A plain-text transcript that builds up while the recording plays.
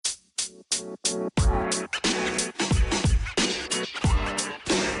And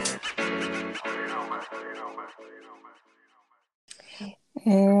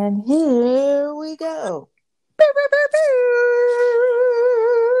here we go.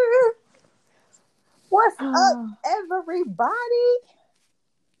 What's up, everybody?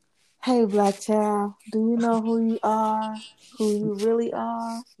 Hey, Black child, do you know who you are? Who you really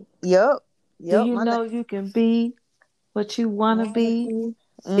are? Yep. Do you My name. know you can be what you want to be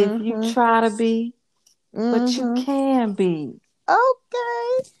if you Mm-hmm. try to be what you Mm-hmm. can be?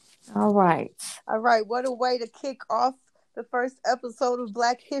 Okay. All right. All right. What a way to kick off the first episode of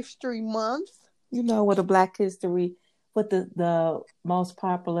Black History Month. You know what the most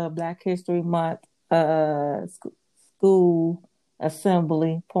popular Black History Month school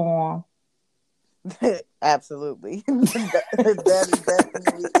assembly poem. Absolutely. That is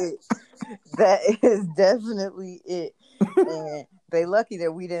definitely it. That is definitely it. And they lucky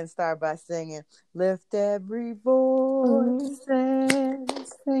that we didn't start by singing "Lift every voice and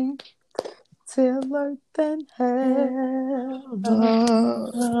sing till earth and heaven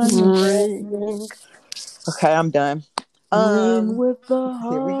ring." Okay, I'm done. Ring with the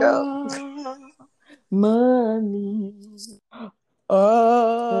Here we go. harmony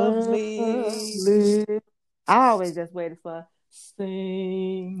Of of me. bliss. I always just waited for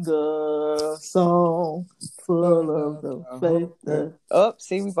sing a song full of the faith. Oh,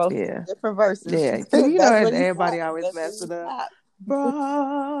 see, we both Yeah, different verses. yeah. You know, That's where you everybody stop. always That's where mess you it up. stop.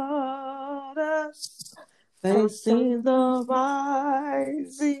 Brought us facing the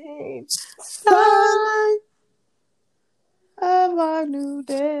rising sun of our new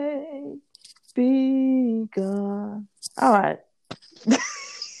day begun. All right.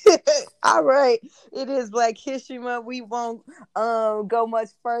 All right, it is Black History Month. We won't go much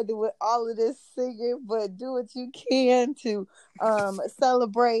further with all of this singing, but do what you can to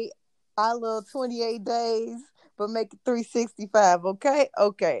celebrate our little 28 days, but make it 365. Okay.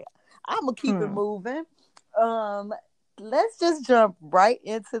 I'm gonna keep it moving. Um, let's just jump right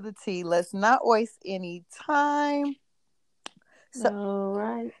into the tea. Let's not waste any time. All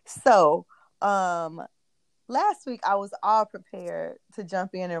right. So, last week I was all prepared to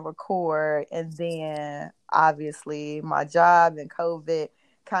jump in and record, and then obviously my job and COVID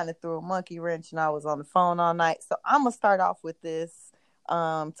kind of threw a monkey wrench, and I was on the phone all night. So I'm gonna start off with this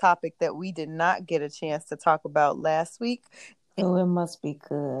topic that we did not get a chance to talk about last week. Oh, it must be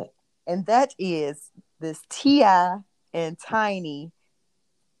good. And that is this T.I. and Tiny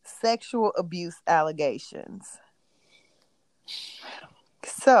sexual abuse allegations.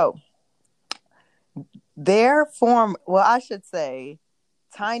 So I should say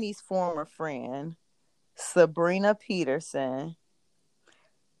Tiny's former friend, Sabrina Peterson,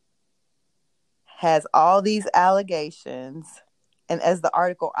 has all these allegations. And as the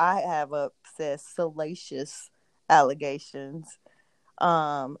article I have up says, salacious allegations,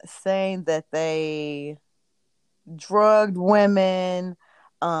 saying that they drugged women,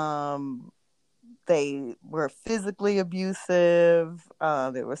 they were physically abusive,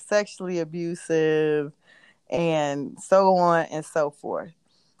 they were sexually abusive, and so on and so forth.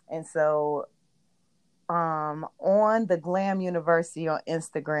 And so on the Glam University on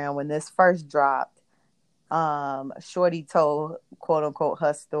Instagram, when this first dropped, Shorty told, quote unquote,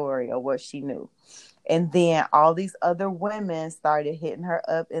 her story or what she knew. And then all these other women started hitting her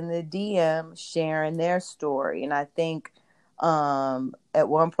up in the DM, sharing their story. And I think at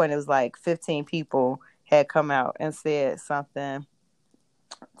one point it was like 15 people had come out and said something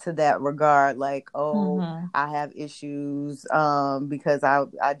to that regard, like, oh, I have issues because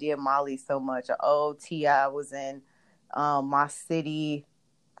I did Molly so much. Oh, T.I. was in my city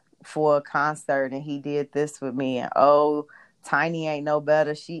for a concert and he did this with me, and oh, Tiny ain't no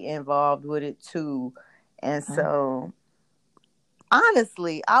better, she involved with it too. And so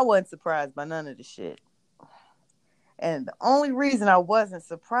honestly, I wasn't surprised by none of the shit. And the only reason I wasn't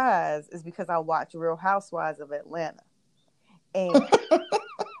surprised is because I watched Real Housewives of Atlanta. And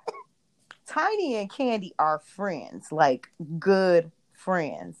Tiny and Candy are friends, like good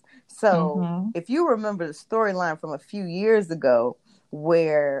friends. So if you remember the storyline from a few years ago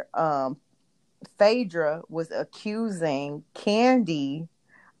where Phaedra was accusing Candy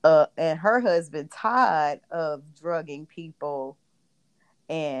and her husband Todd of drugging people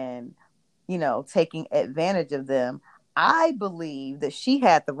and, taking advantage of them, I believe that she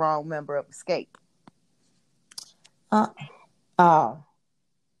had the wrong member of Escape. I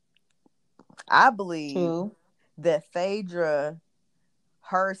believe that Phaedra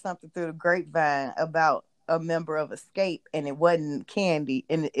heard something through the grapevine about a member of Escape, and it wasn't Candy,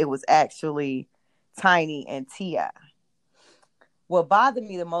 and it was actually Tiny and T.I. what bothered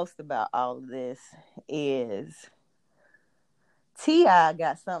me the most about all of this is T.I.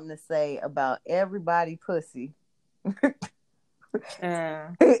 got something to say about everybody pussy.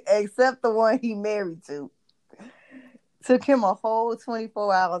 Except the one he married to. Took him a whole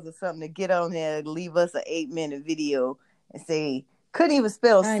 24 hours or something to get on there and leave us an 8-minute video and say, couldn't even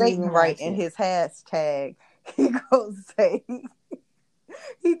spell Satan right in his hashtag. He goes say,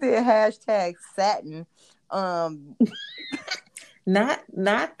 he did hashtag Satin. Not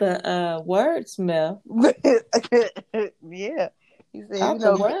the wordsmith. Yeah. He said, you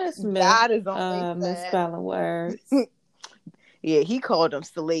know, wordsmith. God is on misspelling words. Yeah, he called them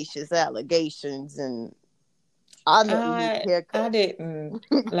salacious allegations, and I know I didn't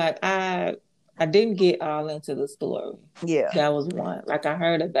like I didn't get all into the story. Yeah, that was one. Like I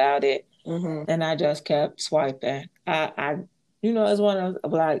heard about it, and I just kept swiping. I it's one of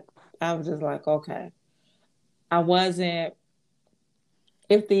those, like I was just like, okay. I wasn't.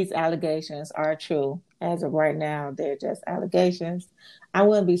 If these allegations are true, as of right now, they're just allegations. I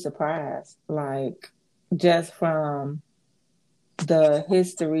wouldn't be surprised, like just from the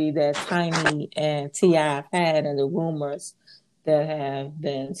history that Tiny and T.I. have had and the rumors that have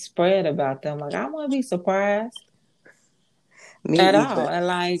been spread about them. Like I wouldn't be surprised at all. And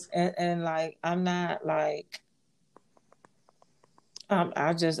like I'm not like I'm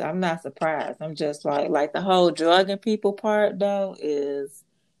not surprised. I'm just like the whole drugging people part though is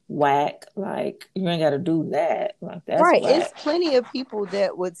whack. Like you ain't got to do that. Like that's right. whack. It's plenty of people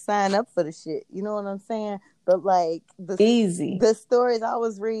that would sign up for the shit. You know what I'm saying? But like the stories I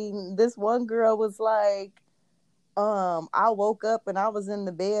was reading, this one girl was like, I woke up and I was in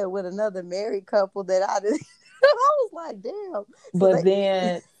the bed with another married couple that I didn't. I was like, damn. But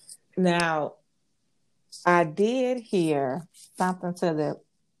then now I did hear something to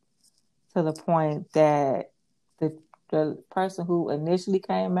the point that the person who initially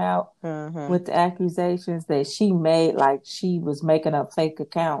came out with the accusations that she made, like she was making up fake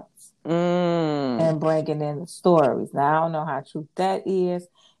accounts and bringing in the stories. Now I don't know how true that is,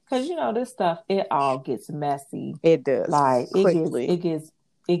 because this stuff, it all gets messy. It does, like quickly.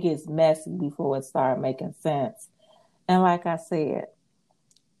 It gets messy before it starts making sense. And like I said,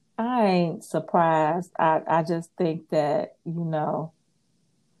 I ain't surprised. I just think that I'm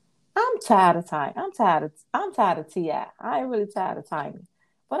tired of Tiny. I'm tired of T.I. I ain't really tired of Tiny,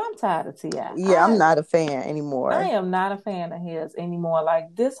 but I'm tired of T.I. Yeah, I'm not a fan anymore. I am not a fan of his anymore.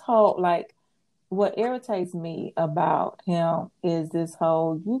 Like this whole, like what irritates me about him is this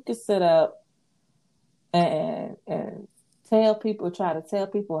whole, you can sit up and try to tell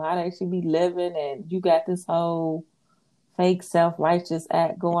people how they should be living, and you got this whole fake self-righteous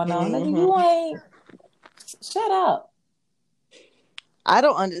act going on. Nigga, you ain't. Shut up. I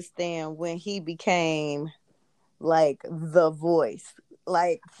don't understand when he became like the voice.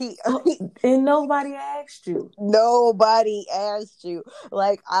 Like and nobody asked you. Nobody asked you.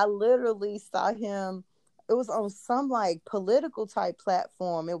 Like I literally saw him. It was on some like political type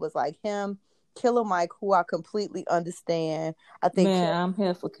platform. It was like him, Killer Mike, who I completely understand. I think I'm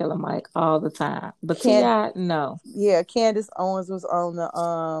here for Killer Mike all the time. But T.I., no. Yeah, Candace Owens was on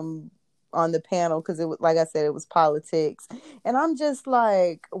the panel because it was, like I said, it was politics. And I'm just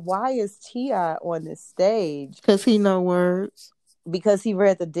like, why is T.I. on this stage? Because he know words. Because he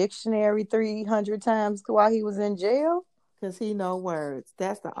read the dictionary 300 times while he was in jail? Because he know words.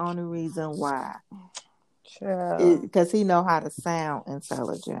 That's the only reason why. Because he know how to sound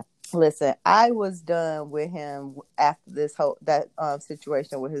intelligent. Listen, I was done with him after this whole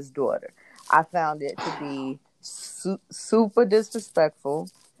situation with his daughter. I found it to be super disrespectful,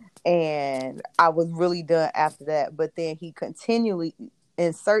 and I was really done after that. But then he continually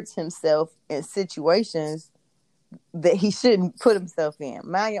inserts himself in situations that he shouldn't put himself in.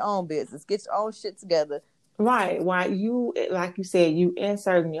 Mind your own business. Get your own shit together. Right. Why you, like you said, you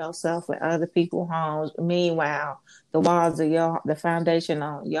inserting yourself in other people's homes. Meanwhile, the walls of the foundation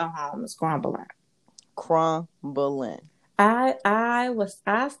on your home is crumbling. I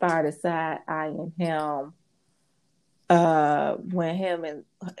started side eyeing him when him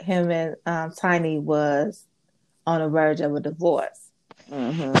and Tiny was on the verge of a divorce.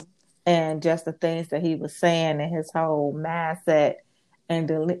 Mm-hmm. And just the things that he was saying and his whole mindset and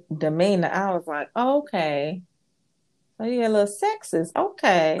demeanor, I was like, okay. So you're a little sexist.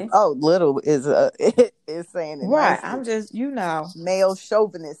 Okay. Oh, little is saying it right. nicely. I'm just, male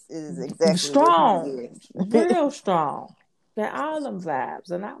chauvinist is exactly strong. What he is. Real strong. Got all them vibes.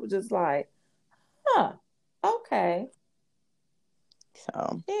 And I was just like, huh, okay.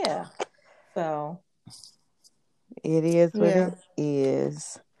 So yeah. So it is what it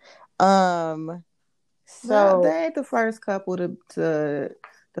is. So they ain't the first couple to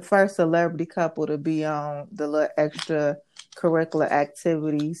the first celebrity couple to be on the little extra curricular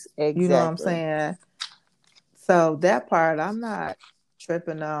activities. You know what I'm exactly. saying? So that part I'm not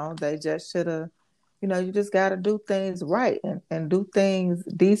tripping on. They just should have, you just got to do things right and do things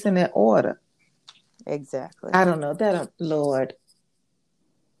decent in order. Exactly. I don't know. Lord,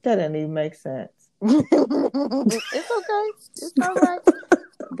 that doesn't even make sense. It's okay. It's all right.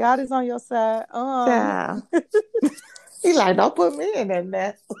 God is on your side. Child. He like, don't put me in that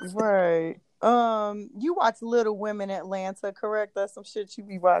mess. Right. You watch Little Women Atlanta, correct? That's some shit you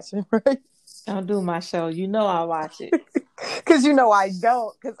be watching, right? Don't do my show. You know I watch it. Because I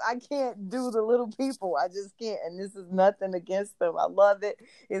don't. Because I can't do the little people. I just can't. And this is nothing against them. I love it.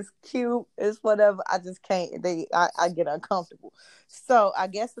 It's cute. It's whatever. I just can't. I get uncomfortable. So I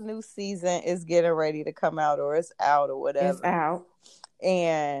guess the new season is getting ready to come out, or it's out, or whatever. It's out.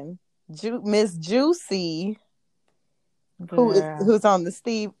 And Miss Juicy, Girl. who's on the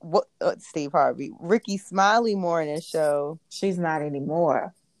Steve Harvey, Ricky Smiley morning show. She's not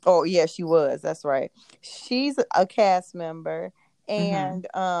anymore. Oh yeah, she was. That's right. She's a cast member, and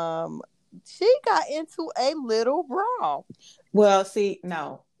she got into a little brawl. Well, see,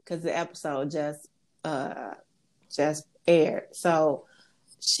 no, because the episode just aired. So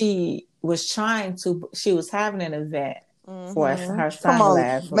she was having an event for her sunglass. Come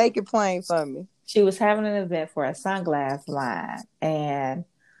on, make it plain for me. She was having an event for a sunglass line, and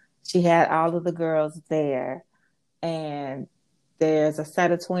she had all of the girls there, and there's a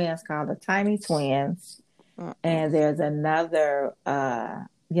set of twins called the Tiny Twins, and there's another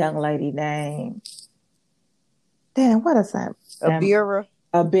young lady named, damn, what is that?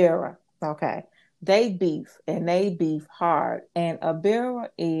 Abira. Okay. They beef, and they beef hard, and Abira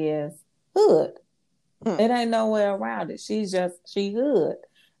is hood. It ain't nowhere around it. She hood.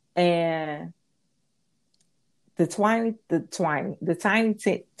 And the tiny twins,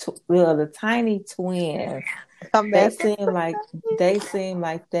 they seem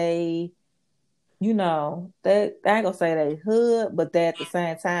like they, they ain't gonna say they hood, but they at the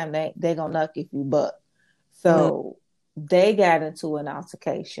same time they gonna knock if you buck. So they got into an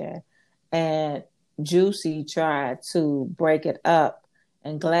altercation, and Juicy tried to break it up,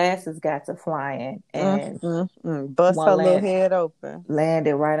 and glasses got to flying and bust her little head open,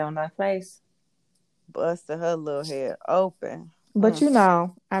 landed right on her face. Busted her little head open. But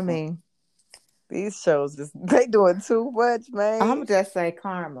I mean, these shows they doing too much, man. I'm just say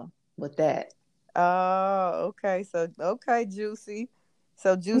karma with that. Oh, okay. So Juicy.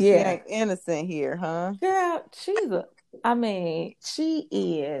 So Juicy ain't innocent here, huh? Yeah, she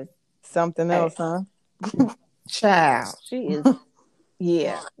is something else, huh? Child, she is.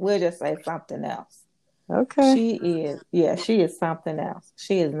 Yeah, we'll just say something else. Okay. She is something else.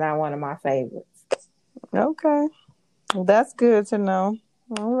 She is not one of my favorites. Okay. Well, that's good to know.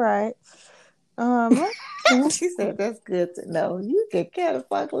 All right. She said that's good to know. You can care the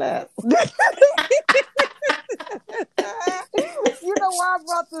fuck less. You know why I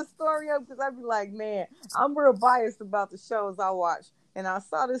brought this story up? Because I'd be like, man, I'm real biased about the shows I watch. And I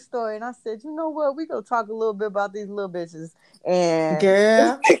saw this story and I said, you know what? We gonna talk a little bit about these little bitches. And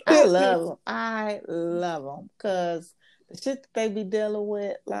girl, I love them. Because the shit that they be dealing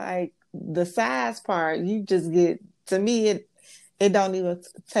with, like the size part, you just get, to me, it don't even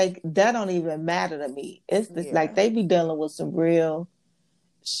that don't even matter to me. It's just like they be dealing with some real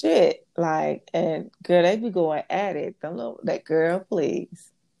shit. Like, and girl, they be going at it. That girl,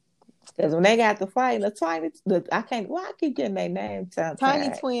 please. Because when they got to fight, I keep getting their name tongue Tiny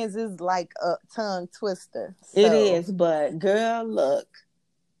tied. Twins is like a tongue twister. So. It is, but girl, look.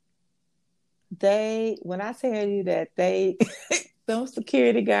 When I tell you that those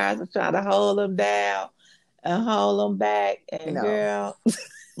security guards are trying to hold them down and hold them back, and girl,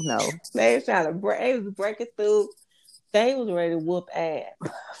 they was trying to break it through. They was ready to whoop ass.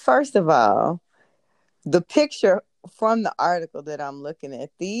 First of all, the picture from the article that I'm looking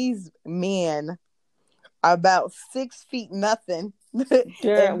at, these men are about 6 feet nothing.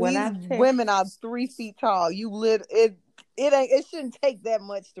 Girl, and these women are 3 feet tall. It shouldn't take that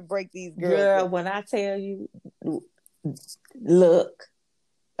much to break these girls. Girl, when I tell you, look.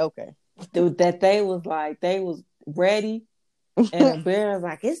 Okay. That they was ready, and the bear was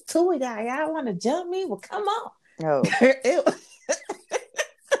like, it's two of y'all want to jump me? Well, come on. Oh.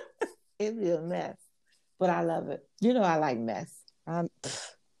 It'd be a mess. But I love it. I like mess.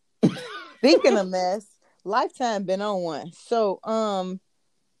 Speaking of mess, Lifetime been on one. So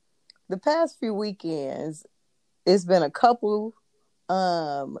the past few weekends, it's been a couple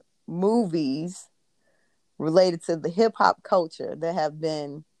movies related to the hip hop culture that have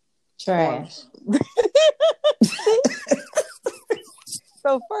been Trash.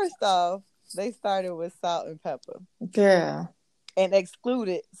 So first off, they started with Salt and Pepper. Girl. And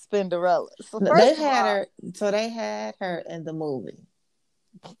excluded Spinderella. So They had her in the movie.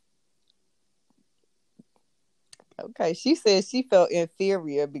 Okay, she said she felt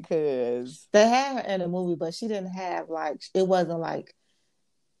inferior because they had her in the movie, but she didn't have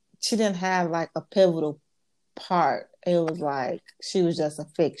she didn't have like a pivotal part. It was like she was just a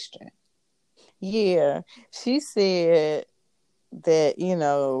fixture. Yeah, she said that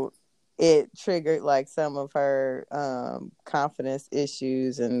it triggered like some of her confidence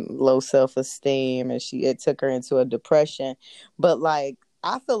issues and low self-esteem, and it took her into a depression. But like,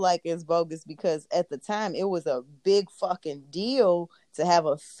 I feel like it's bogus because at the time it was a big fucking deal to have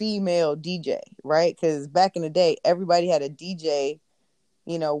a female DJ, right? Because back in the day, everybody had a DJ,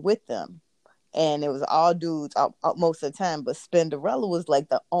 with them, and it was all dudes most of the time. But Spinderella was like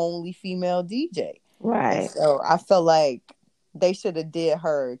the only female DJ, right? And so I felt like they should have did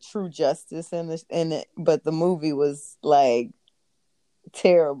her true justice in it, but the movie was like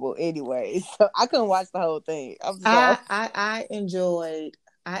terrible anyway. So I couldn't watch the whole thing. I'm sorry. I enjoyed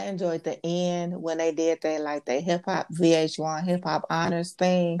the end when they did their hip hop VH1 hip hop honors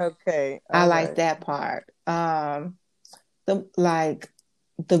thing. Okay. I like that part.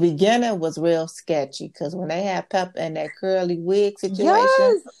 The beginning was real sketchy because when they had Pepper in that curly wig situation,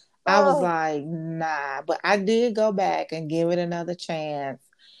 yes! I was like, nah. But I did go back and give it another chance.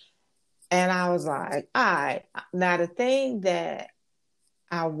 And I was like, all right. Now, the thing that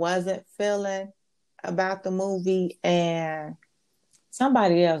I wasn't feeling about the movie, and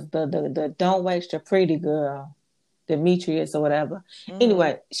somebody else, the Don't Waste Your Pretty Girl, Demetrius or whatever. Mm-hmm.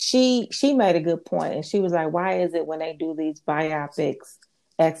 Anyway, she made a good point, and she was like, why is it when they do these biopics,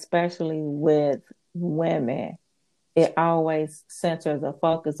 especially with women, it always centers a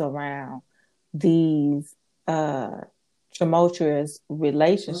focus around these tumultuous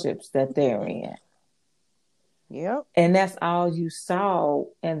relationships that they're in. Yep. And that's all you saw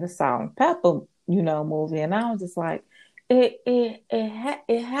in the Salt and Pepper, movie. And I was just like, it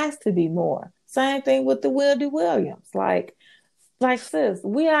has to be more. Same thing with the Wildy Williams. Like sis,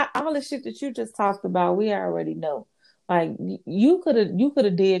 we are all the shit that you just talked about, we already know. Like you could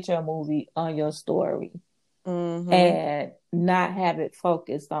have did your movie on your story. Mm-hmm. And not have it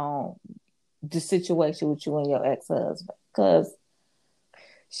focused on the situation with you and your ex-husband. Because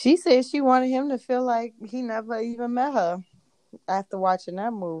she said she wanted him to feel like he never even met her after watching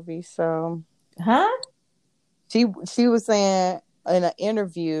that movie. So, She was saying in an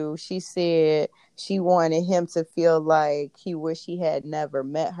interview, she said she wanted him to feel like he wished he had never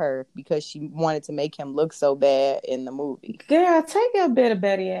met her because she wanted to make him look so bad in the movie. Girl, take your bit of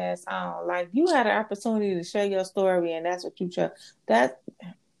Betty ass on. Like, you had an opportunity to share your story, and that's what you chose.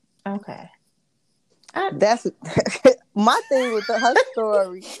 Okay. That's my thing with her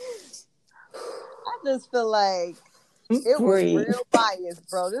story. I just feel like it was real biased,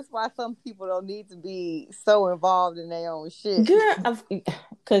 bro. This is why some people don't need to be so involved in their own shit. Girl,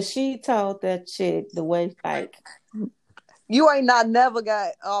 because she told that chick the way, like, you ain't never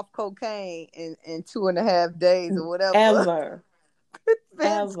got off cocaine in 2.5 days or whatever. Ever.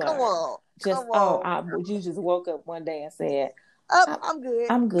 Ever. Come on. You just woke up one day and said, I'm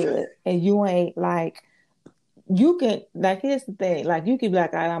good. I'm good. And you ain't like, you can, like, here's the thing. Like, you can be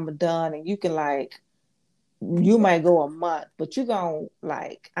like, all right, I'm done. And you can, like, you might go a month, but you gonna,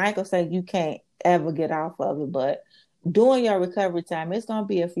 like, I ain't gonna say you can't ever get off of it, but during your recovery time, it's gonna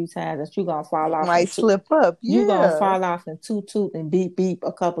be a few times that you're gonna fall off. Might slip up. Yeah. You're gonna fall off and toot and beep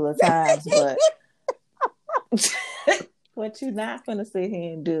a couple of times, but what you're not gonna sit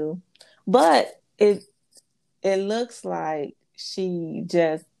here and do. But it looks like she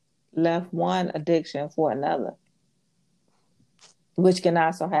just left one addiction for another, which can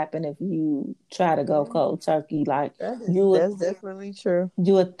also happen if you try to go cold turkey. Like, that's definitely true.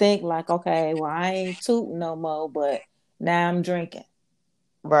 You would think like, okay, well, I ain't tooting no more, but now I'm drinking.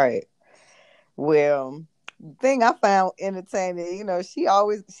 Right. Well, the thing I found entertaining,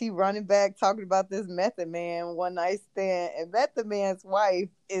 she running back talking about this Method Man one night stand, and Method Man's wife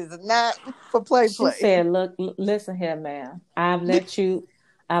is not for play. She said, look, listen here, ma'am. I've let you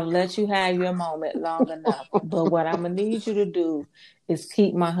have your moment long enough. But what I'm going to need you to do is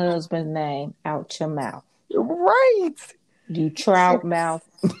keep my husband's name out your mouth. Right. You trout mouth.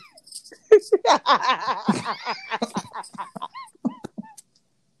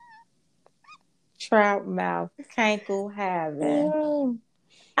 Trout mouth. Cankle having.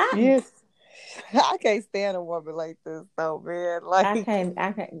 Yes. I can't stand a woman like this though, man. Like, I can't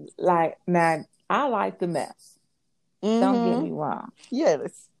like, now I like the mess. Don't get me wrong.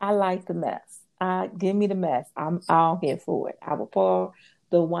 Yes. I like the mess. Give me the mess. I'm all here for it. I will pour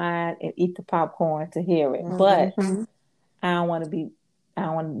the wine and eat the popcorn to hear it. But I don't want to be. I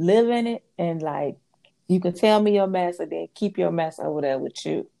don't want to live in it. And like, you can tell me your mess, and then keep your mess over there with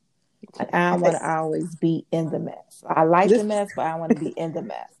you. Like, I don't want to always be in the mess. I like the mess, but I want to be in the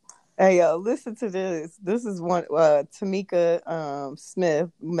mess. Hey, yo, listen to this. This is one Tamika Smith,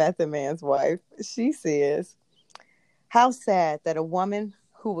 Method Man's wife. She says, "How sad that a woman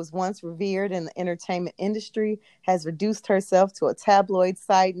who was once revered in the entertainment industry has reduced herself to a tabloid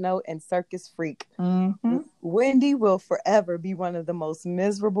side note and circus freak. Mm-hmm. Wendy will forever be one of the most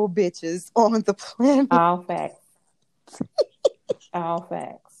miserable bitches on the planet." All facts. All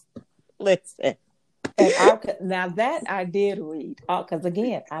facts. Listen. And now that I did read, because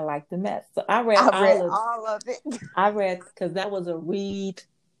again, I like the mess. So I read all of it. I read because that was a read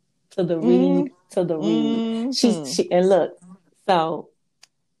to the read to the read. She and look, so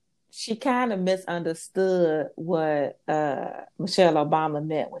she kind of misunderstood what Michelle Obama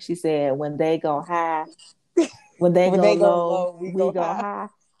meant when she said, "When they go high, when they go low, we go high."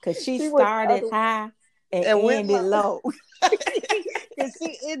 Because she started high and ended low. And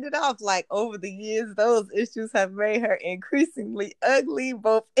she ended off like, over the years, those issues have made her increasingly ugly,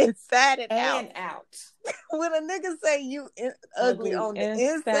 both inside and out. When a nigga say you ugly on the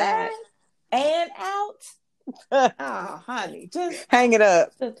inside and out, oh honey, just hang it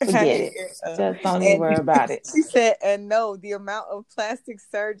up. Just forget it. Just don't even worry about it. She said, and no, the amount of plastic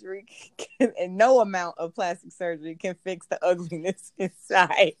surgery no amount of plastic surgery can fix the ugliness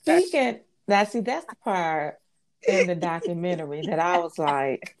inside. That's the part in the documentary that I was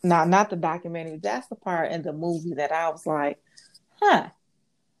like, no, not the documentary. That's the part in the movie that I was like, huh,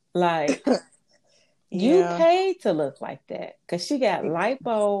 like you paid to look like that, because she got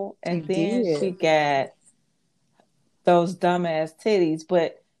lipo and then she got those dumbass titties,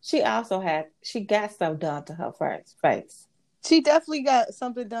 but she got stuff done to her face. She definitely got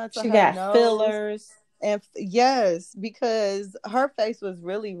something done to her. She got fillers. And yes, because her face was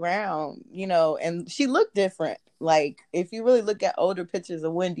really round, and she looked different. Like, if you really look at older pictures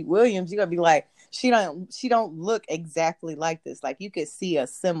of Wendy Williams, you're gonna be like, she don't look exactly like this. Like, you could see a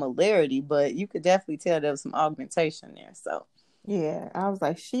similarity, but you could definitely tell there was some augmentation there. So yeah, I was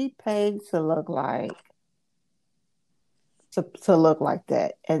like, she paid to look like to look like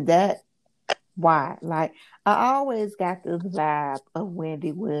that, and that why? Like, I always got this vibe of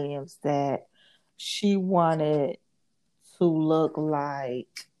Wendy Williams that she wanted to look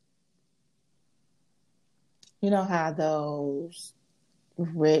like, you know how those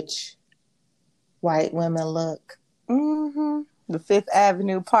rich white women look? Mm-hmm. The Fifth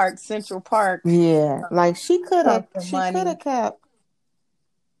Avenue Park, Central Park. Yeah, like she could have kept.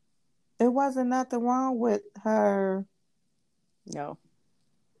 It wasn't nothing wrong with her. No.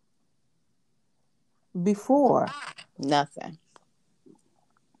 Before. Nothing.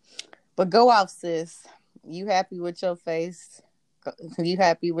 But go out, sis. You happy with your face? You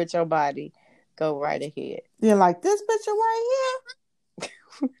happy with your body? Go right ahead. Yeah, like this picture right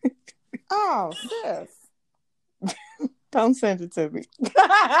here. Oh, sis. Don't send it to me.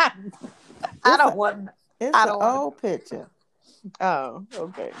 I don't want. It's an old picture. Oh,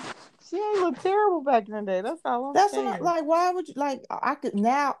 okay. She ain't look terrible back in the day. That's all I'm saying. That's like, why would you, like, I could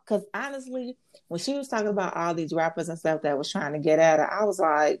now, because honestly, when she was talking about all these rappers and stuff that was trying to get at her, I was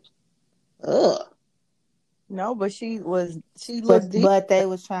like, ugh. No, but she looked deep. But they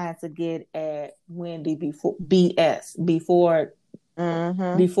was trying to get at Wendy before BS, before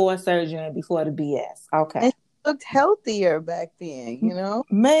surgery and before the BS. Okay. And she looked healthier back then,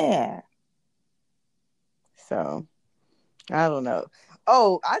 Man. So, I don't know.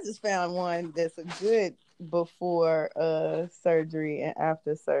 Oh, I just found one that's a good before surgery and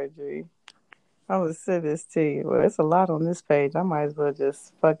after surgery. I will send this to you. Well, it's a lot on this page. I might as well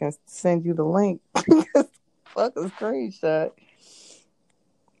just fucking send you the link. Fuck a screenshot.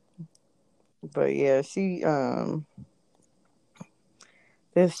 But yeah, she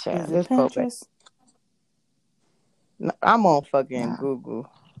this child, this Pinterest. No, I'm on fucking Google.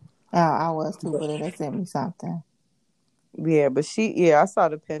 Oh, I was too, but they sent me something. Yeah, but I saw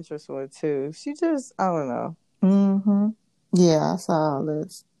the Pinterest one too. She just, I don't know. Mm-hmm. Yeah, I saw all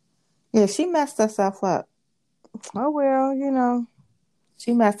this. Yeah, she messed herself up. Oh, well,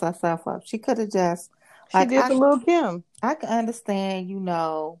 she messed herself up. She could have just, she did the little Kim. I can understand,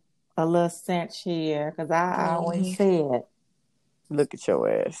 a little cinch here, because I always said, look at your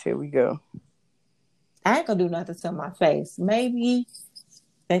ass. Here we go. I ain't gonna do nothing to my face. Maybe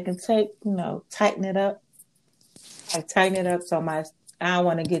they can tighten it up. Like, tighten it up so I don't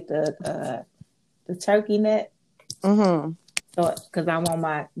want to get the turkey neck. Mm-hmm. So, because I want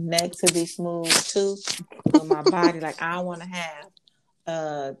my neck to be smooth too, with my body. Like, I want to have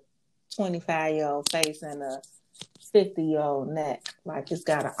a 25-year-old face and a 50-year-old neck. Like, it's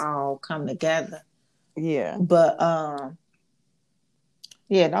got to all come together. Yeah. But,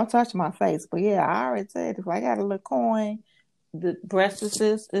 yeah, don't touch my face. But yeah, I already said if I got a little coin, the breast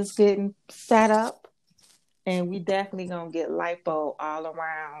is getting set up. And we definitely going to get lipo all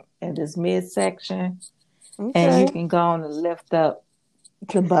around in this midsection. And Okay. you can go on and lift up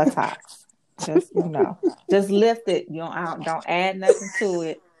the buttocks. Just, just lift it. You don't add nothing to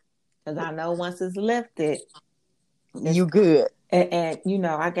it. Because I know once it's lifted, You good. And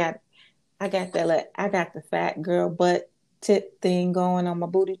I got the fat girl butt tip thing going on my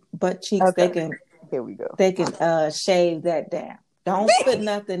butt cheeks. Okay. Here we go. They can shave that down. Don't put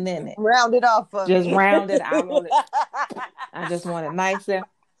nothing in it. Round it off for Just me. round it. I just want it nicer.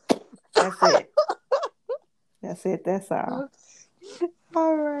 That's it. That's it. That's all.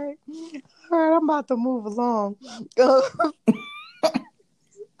 All right. I'm about to move along. All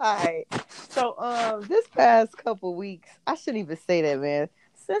right. So this past couple weeks, I shouldn't even say that, man.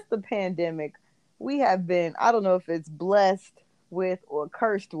 Since the pandemic, we have been, I don't know if it's blessed with or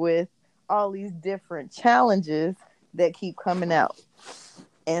cursed with all these different challenges that keep coming out.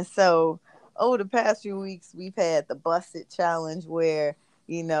 And so over the past few weeks, we've had the Bust It Challenge where,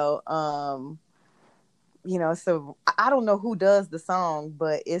 so I don't know who does the song,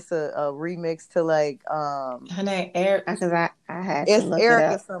 but it's a remix to like her name Eric, because I had it's to look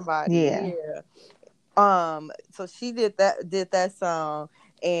Erica it up. somebody. Yeah. So she did that song,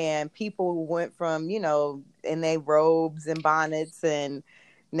 and people went from, in their robes and bonnets, and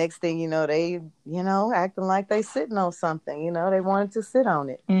next thing you know, they, acting like they sitting on something, they wanted to sit on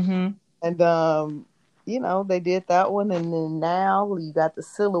it. Mm-hmm. And they did that one, and then now you got the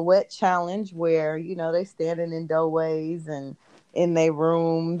silhouette challenge where, they standing in doorways and in their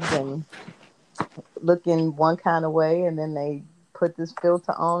rooms and looking one kind of way, and then they put this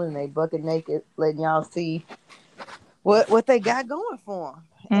filter on and they bucket naked, letting y'all see what they got going for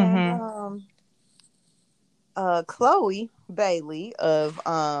them. Mm-hmm. And Chloe Bailey of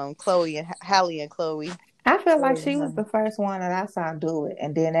Chloe and Halle and Chloe. I feel like she was the first one that I saw do it,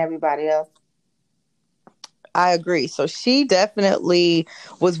 and then everybody else. I agree. So she definitely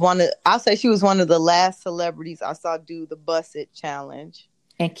was I'll say she was one of the last celebrities I saw do the Bust It Challenge.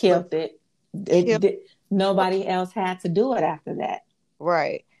 And killed it. Nobody else had to do it after that.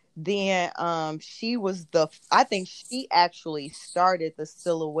 Right. Then I think she actually started the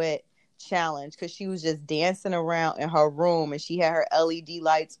silhouette challenge because she was just dancing around in her room and she had her LED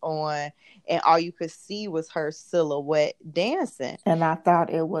lights on and all you could see was her silhouette dancing. And I thought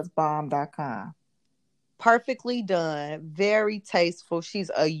it was bomb.com. Perfectly done. Very tasteful.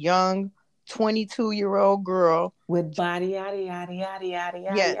 She's a young 22-year-old girl with body yada yada yada yada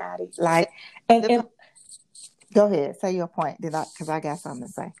yes. yada. Like and go ahead, say your point. Because I got something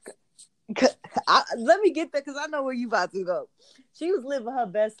to say. Let me get there because I know where you about to go. She was living her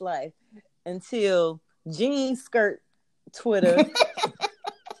best life until jean skirt Twitter.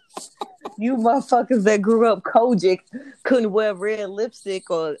 You motherfuckers that grew up Kojic couldn't wear red lipstick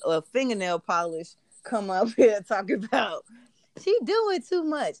or fingernail polish come up here talking about she doing too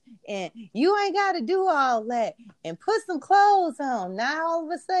much and you ain't got to do all that and put some clothes on. Now all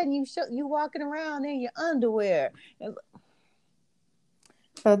of a sudden you walking around in your underwear.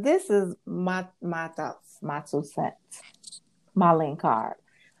 So this is my thoughts, my 2 cents, my link card.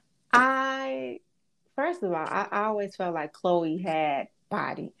 First of all, I always felt like Chloe had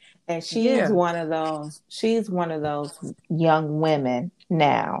body, and she's one of those young women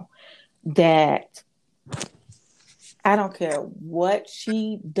now that I don't care what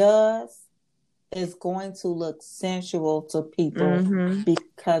she does is going to look sensual to people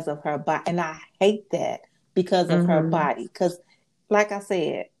because of her body. And I hate that because of her body. Because like I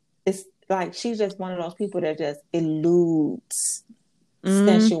said, it's like she's just one of those people that just eludes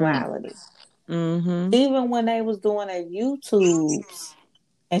sensuality. Even when they was doing her YouTubes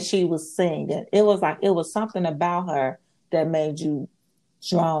and she was singing, it was something about her that made you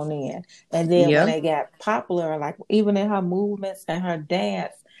drawn in. And then when they got popular, like even in her movements and her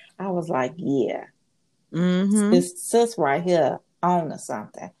dance, I was like, yeah, it's sis right here on to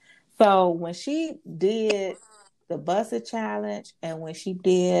something. So when she did the Bust It Challenge and when she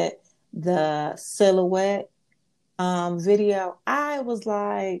did the silhouette video, I was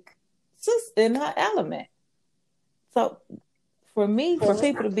like, sis in her element. So for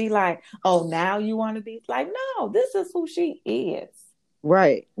people to be like, oh, now you want to be like, no, this is who she is.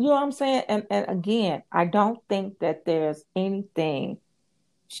 Right. You know what I'm saying? And again, I don't think that there's anything.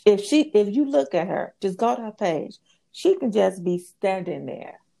 If you look at her, just go to her page. she can just be standing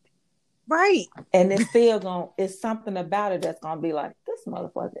there. Right. And it's something about it that's gonna be like, this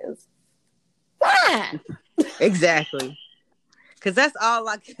motherfucker is fine. Exactly. Cause that's all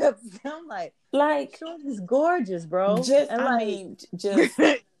I kept. I'm like, Shorty's gorgeous, bro. Just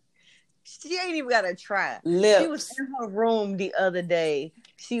she ain't even gotta try. lips. She was in her room the other day.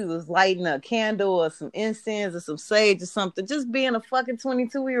 She was lighting a candle or some incense or some sage or something, just being a fucking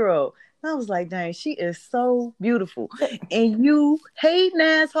 22-year-old. And I was like, dang, she is so beautiful. And you hating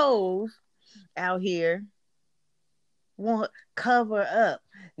assholes out here want cover up.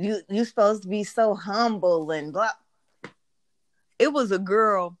 You supposed to be so humble and blah. It was a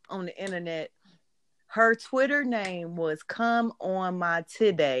girl on the internet. Her Twitter name was Come On My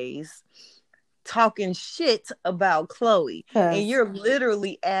Tiddays, talking shit about Chloe. Yes. And you're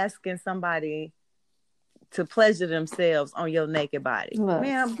literally asking somebody to pleasure themselves on your naked body. Look,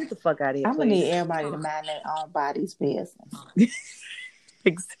 man, get the fuck out of here, I'm going to need everybody to mind their own body's business.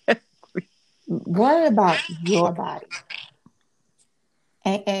 Exactly. Worry about your body.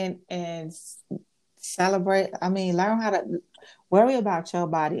 And celebrate. I mean, learn how to worry about your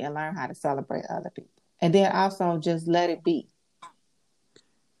body and learn how to celebrate other people. And then also just let it be.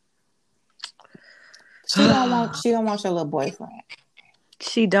 She don't want your little boyfriend.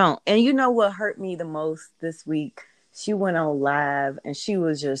 She don't. And you know what hurt me the most this week? She went on live and she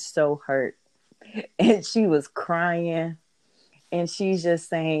was just so hurt. And she was crying. And she's just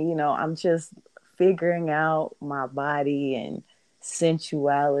saying, you know, I'm just figuring out my body and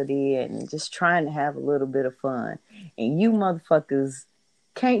sensuality and just trying to have a little bit of fun. And you motherfuckers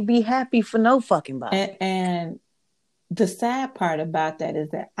can't be happy for no fucking body. And the sad part about that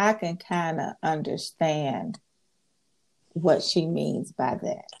is that I can kind of understand what she means by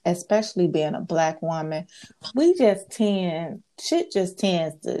that, especially being a Black woman. Shit just tends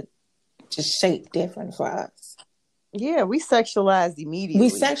to just shape different for us. Yeah, we sexualize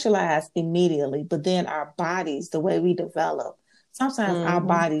immediately, but then our bodies, the way we develop, sometimes our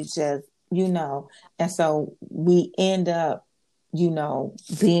bodies just, you know, and so we end up, you know,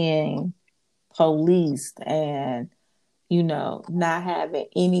 being policed and, you know, not having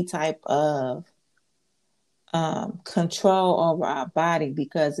any type of control over our body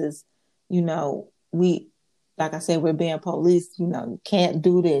because it's, you know, like I said, we're being policed. You know, you can't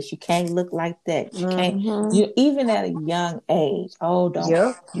do this. You can't look like that. You can't. Even at a young age.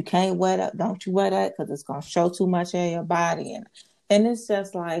 You can't wear that. Don't you wear that because it's gonna show too much of your body. And it's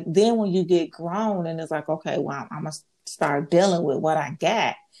just like then when you get grown and it's like, okay, well, I'm gonna start dealing with what I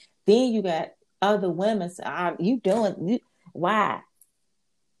got. Then you got other women say, why?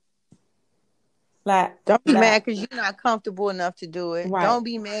 Like, don't be mad because you're not comfortable enough to do it. Right. Don't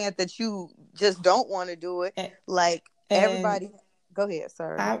be mad that you just don't want to do it. Everybody, go ahead,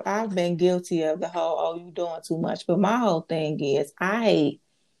 sir. I've been guilty of the whole, you doing too much. But my whole thing is, I hate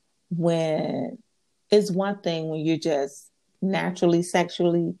when it's one thing when you're just naturally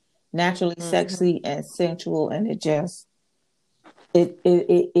sexy and sensual, and it just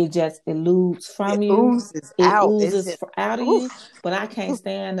eludes from you. It oozes out of you. But I can't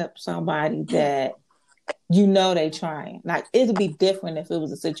stand up somebody that you know they trying. Like it'd be different if it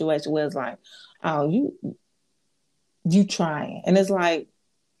was a situation where it's like, oh, you trying, and it's like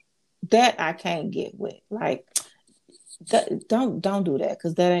that I can't get with. Like don't do that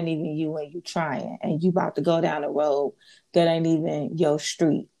because that ain't even you and you trying, and you about to go down a road that ain't even your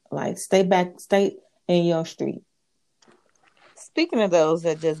street. Like stay in your street. Speaking of those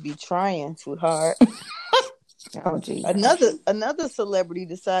that just be trying too hard. Oh geez. Another celebrity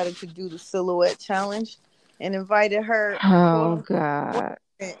decided to do the silhouette challenge and invited her God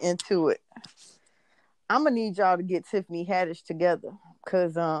into it. I'm gonna need y'all to get Tiffany Haddish together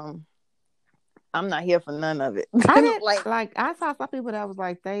because I'm not here for none of it. I didn't like I saw some people that was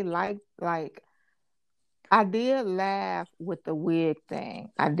like they like I did laugh with the wig thing.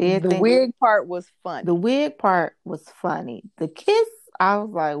 The wig part was funny. The wig part was funny. The kiss, I was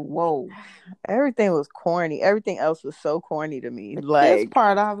like, whoa. Everything was corny. Everything else was so corny to me. The kiss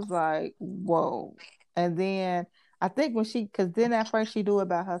part, I was like, whoa. And then I think because then at first she do it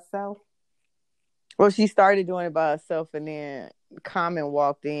by herself. Well, she started doing it by herself, and then Common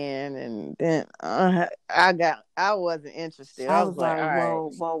walked in, and then I wasn't interested. I was like,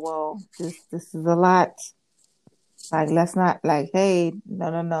 whoa, this is a lot. Like, let's not hey,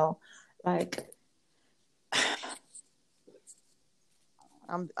 no. Like,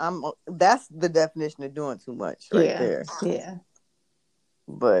 I'm that's the definition of doing too much there. Yeah.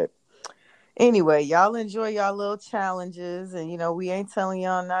 But anyway, y'all enjoy y'all little challenges, and we ain't telling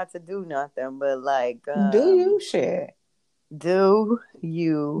y'all not to do nothing, but do you share? Do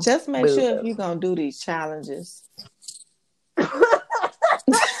you just make sure if you're gonna do these challenges,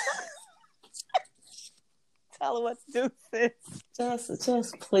 Tell her what to do, sis.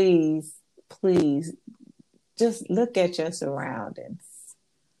 Just please, just look at your surroundings.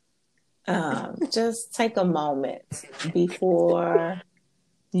 Just take a moment before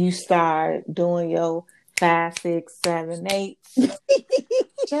you start doing your 5, 6, 7, 8.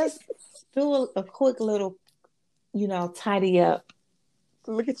 Just do a quick little, tidy up.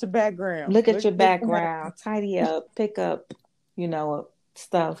 Look at your background. Look at your background. Tidy up. Pick up,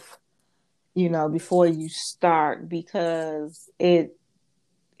 stuff, before you start, because it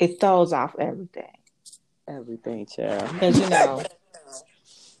throws off everything. Everything, child. Because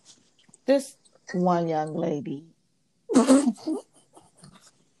this one young lady,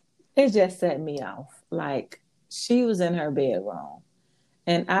 it just set me off. Like, she was in her bedroom,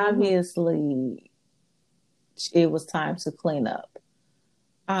 and obviously it was time to clean up.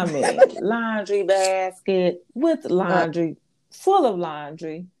 I mean, laundry basket with laundry, full of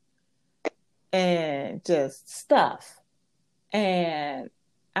laundry, and just stuff. And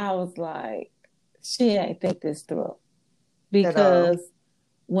I was like, she ain't think this through. Because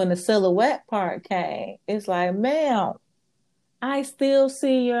when the silhouette part came, it's like, ma'am, I still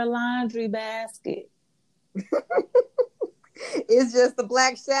see your laundry basket. It's just the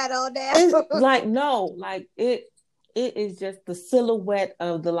black shadow now. It's like, no, like it is just the silhouette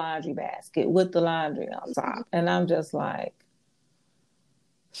of the laundry basket with the laundry on top. And I'm just like,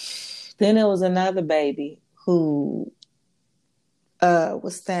 then there was another baby who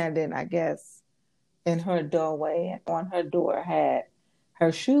was standing, I guess, in her doorway, and on her door had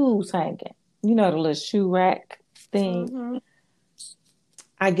her shoes hanging. The little shoe rack thing. Mm-hmm.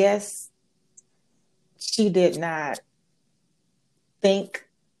 I guess she did not think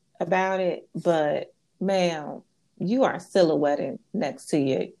about it, but ma'am, you are silhouetting next to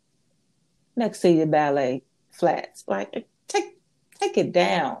your ballet flats. Like, take it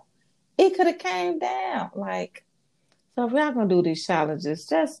down. It could have came down. Like, so if y'all gonna do these challenges,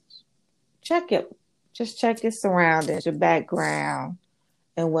 just check your surroundings, your background,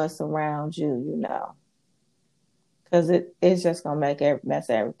 and what's around you. Because it's just gonna mess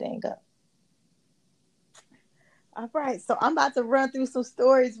everything up. All right, so I'm about to run through some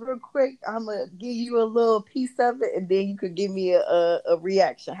stories real quick. I'm gonna give you a little piece of it, and then you could give me a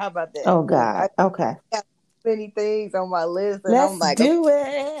reaction. How about that? Oh God, okay. I got many things on my list, and Let's I'm like, do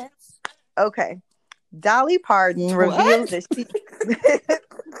it. Okay, Dolly Parton reveals that she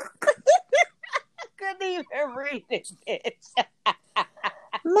couldn't even read it, bitch.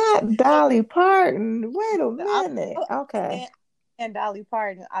 Not Dolly Parton. Wait a minute. Okay. And Dolly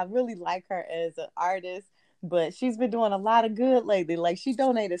Parton, I really like her as an artist, but she's been doing a lot of good lately. Like, she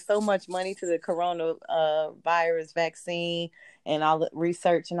donated so much money to the coronavirus vaccine and all the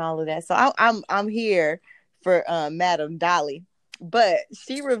research and all of that. So I'm here for Madam Dolly. But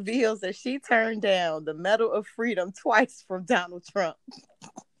she reveals that she turned down the Medal of Freedom twice from Donald Trump.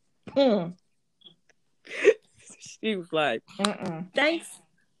 She was like, thanks,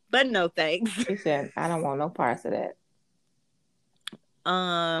 but no thanks. She said, I don't want no parts of that.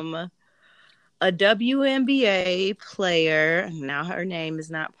 A WNBA player, now her name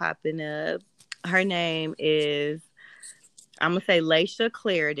is not popping up. Her name is, I'm going to say Laisha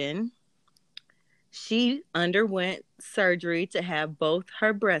Clarendon. She underwent surgery to have both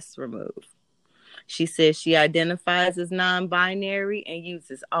her breasts removed. She says she identifies as non-binary and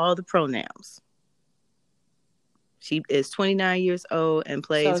uses all the pronouns. She is 29 years old and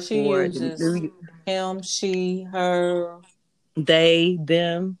plays so she for uses him, she, her, they,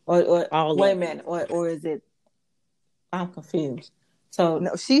 them, or all. Wait a minute, or is it? I'm confused. So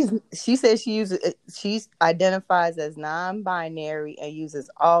no, she says she identifies as non-binary and uses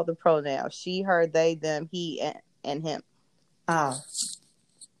all the pronouns: she, her, they, them, he, and him. Oh,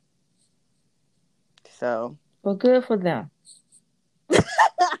 so well, good for them.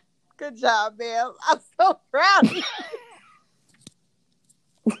 Good job, man. I'm so proud of you.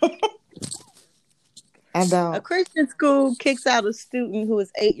 A Christian school kicks out a student who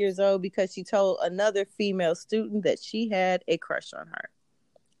is 8 years old because she told another female student that she had a crush on her.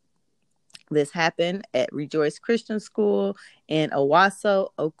 This happened at Rejoice Christian School in Owasso,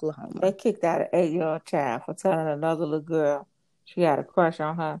 Oklahoma. They kicked out an 8-year-old child for telling another little girl she had a crush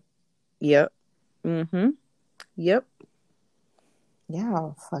on her. Yep. Mm-hmm. Yep.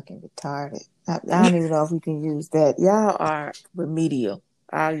 Y'all fucking retarded. I don't even know if we can use that. Y'all are remedial.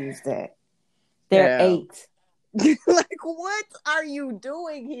 I'll use that. They're 8. Like, what are you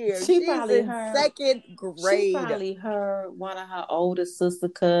doing here? She's in second grade. She probably heard one of her older sister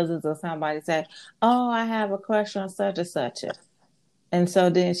cousins or somebody say, "Oh, I have a crush on such and such," and so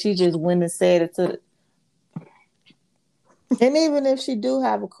then she just went and said it to. And even if she do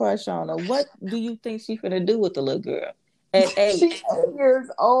have a crush on her, what do you think she's gonna do with the little girl at 8? She's 8 years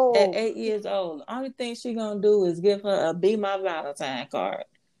old. At 8 years old, the only thing she gonna do is give her a "Be My Valentine" card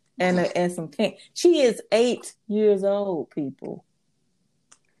and some pink. She is 8 years old, people.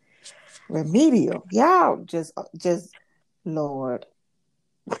 Remedial, y'all just Lord.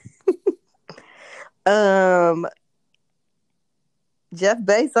 Jeff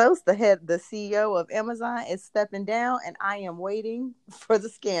Bezos, the CEO of Amazon, is stepping down, and I am waiting for the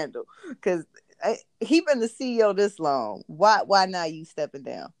scandal because he been the CEO this long. Why now you stepping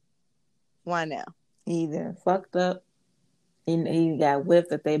down? Why now? Either fucked up, he got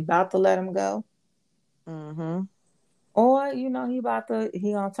whipped that they about to let him go, or he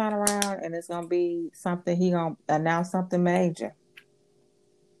gonna turn around and it's gonna be something, he gonna announce something major.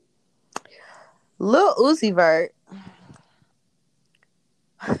 Lil Uzi Vert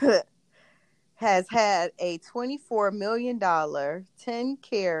has had a $24 million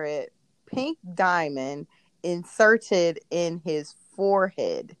 10-carat pink diamond inserted in his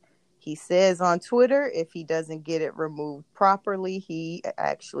forehead. He says on Twitter, if he doesn't get it removed properly, he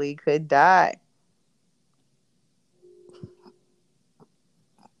actually could die.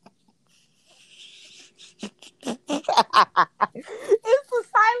 It's the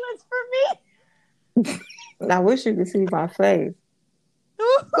silence for me. I wish you could see my face.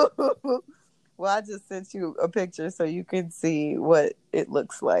 Well, I just sent you a picture so you can see what it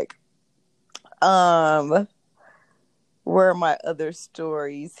looks like. Where are my other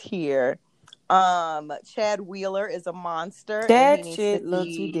stories here? Chad Wheeler is a monster. That shit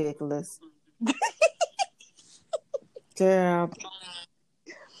looks ridiculous. Girl.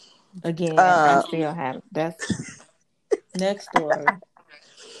 Again, I still have that's next story.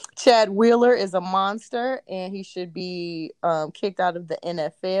 Chad Wheeler is a monster, and he should be kicked out of the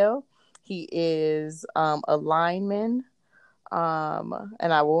NFL. He is a lineman,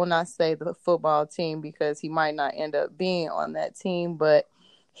 and I will not say the football team because he might not end up being on that team, but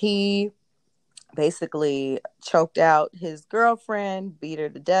he basically choked out his girlfriend, beat her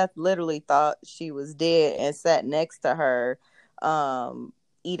to death, literally thought she was dead, and sat next to her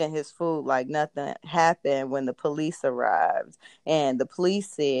eating his food like nothing happened when the police arrived. And the police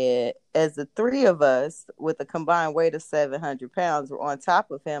said, as the three of us with a combined weight of 700 pounds were on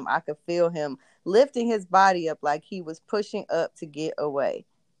top of him, I could feel him lifting his body up like he was pushing up to get away.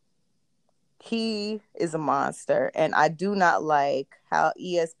 He is a monster, and I do not like how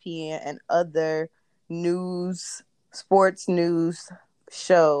ESPN and other sports news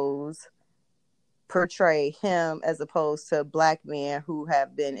shows portray him as opposed to black men who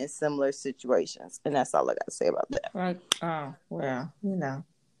have been in similar situations. And that's all I got to say about that. Right. Oh, well,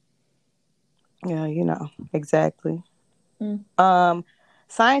 Yeah, exactly.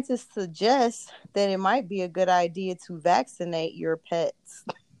 Scientists suggest that it might be a good idea to vaccinate your pets.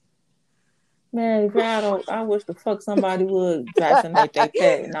 Man, I wish the fuck somebody would vaccinate their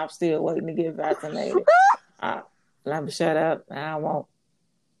pet, and I'm still waiting to get vaccinated. Let me shut up. I won't.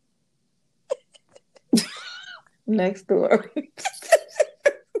 Next story.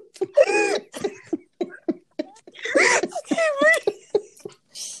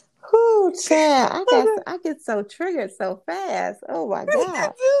 Ooh, child, I get so triggered so fast. Oh my god,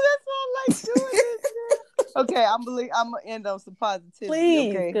 that's why I like doing this. Okay, I'm gonna end on some positivity.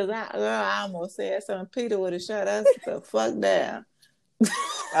 Please, okay? Because I almost said something. Peter would have shut us the fuck down.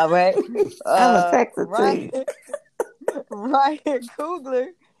 All right, I'm a Texas Ryan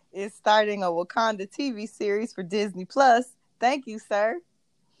Coogler is starting a Wakanda TV series for Disney Plus. Thank you, sir.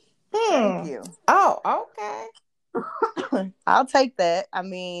 Thank you. Oh, okay. I'll take that. I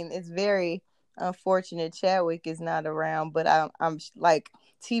mean, it's very unfortunate Chadwick is not around, but I'm like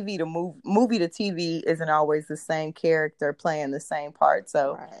movie to TV isn't always the same character playing the same part.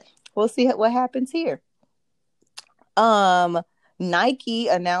 So We'll see what happens here. Nike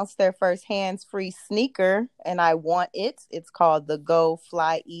announced their first hands-free sneaker, and I want it. It's called the Go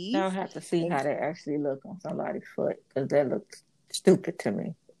Fly Eve. I'll have to see how they actually look on somebody's foot because they look stupid to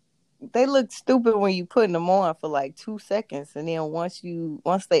me. They look stupid when you putting them on for like 2 seconds, and then once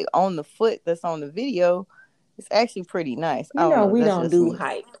they own the foot that's on the video, it's actually pretty nice. We don't do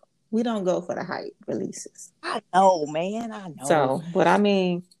hype. We don't go for the hype releases. I know, man. I know. So, but I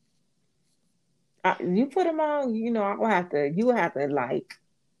mean, you put them on. You will have to like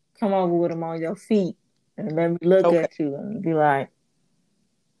come over with them on your feet and let me look at you and be like,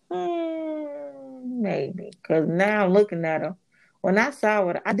 maybe. Because now I'm looking at them. When I saw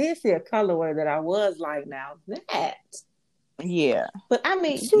it, I did see a colorway that I was like, now that. Yeah. But I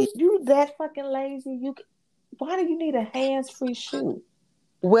mean, you that fucking lazy. Why do you need a hands-free shoe?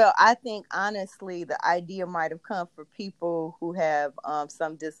 Well, I think honestly, the idea might have come for people who have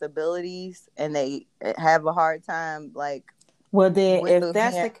some disabilities and they have a hard time, like Well, then, with if the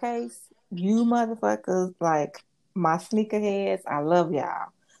that's the hand. case, you motherfuckers, like my sneakerheads, I love y'all.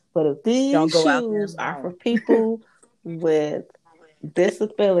 But if Don't these go out there shoes are for alone. people with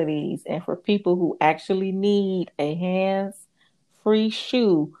disabilities and for people who actually need a hands-free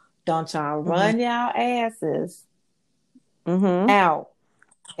shoe, don't y'all Mm-hmm. run y'all asses Mm-hmm. out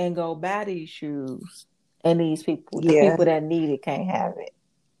and go buy these shoes. And these people, the Yeah. people that need it, can't have it.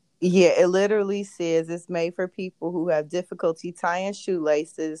 Yeah, it literally says it's made for people who have difficulty tying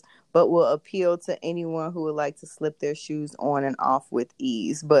shoelaces, but will appeal to anyone who would like to slip their shoes on and off with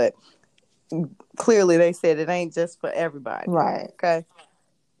ease. But clearly, they said it ain't just for everybody. Right. Okay.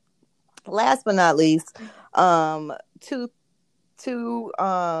 Last but not least, um, two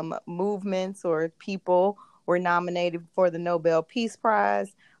movements or people were nominated for the Nobel Peace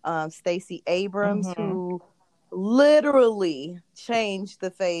Prize. Stacey Abrams, Mm-hmm. who literally changed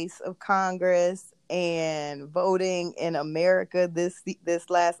the face of Congress and voting in America this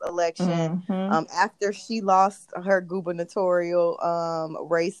last election. Mm-hmm. After she lost her gubernatorial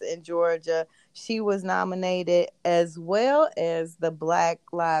race in Georgia, she was nominated, as well as the Black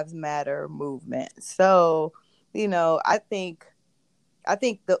Lives Matter movement. So, I think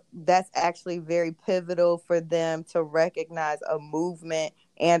that's actually very pivotal for them to recognize a movement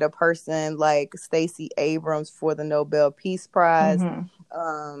and a person like Stacey Abrams for the Nobel Peace Prize. Mm-hmm.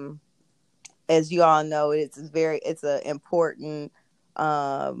 Um, as you all know, it's an important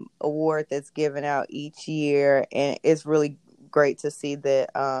award that's given out each year, and it's really great to see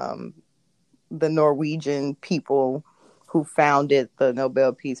that the Norwegian people who founded the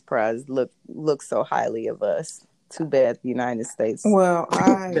Nobel Peace Prize look so highly of us. Too bad the United States. Well,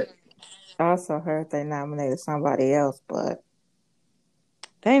 I also heard they nominated somebody else, but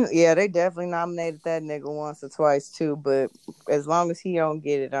They definitely nominated that nigga once or twice too, but as long as he don't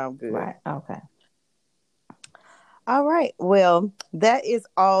get it, I'm good. right, okay. All right. Well, that is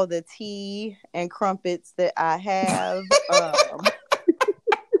all the tea and crumpets that I have.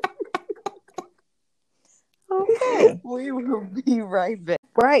 Okay. We will be right back.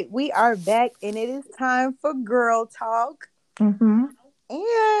 Right, we are back, and it is time for girl talk, Mm-hmm.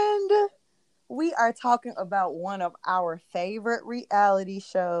 and we are talking about one of our favorite reality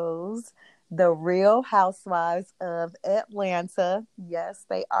shows, The Real Housewives of Atlanta. Yes,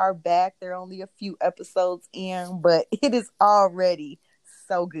 they are back. They're only a few episodes in, but it is already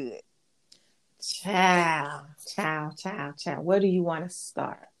so good. Ciao, ciao, ciao, ciao. Where do you want to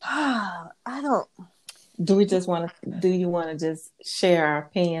start? I don't. Do you want to just share our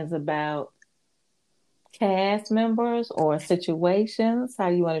opinions about cast members or situations? How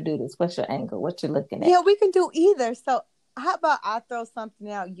do you want to do this? What's your angle? What you're looking at? Yeah, we can do either. So, how about I throw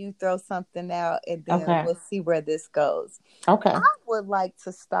something out, you throw something out, and then Okay. we'll see where this goes. Okay. I would like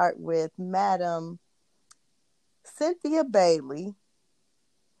to start with Madam Cynthia Bailey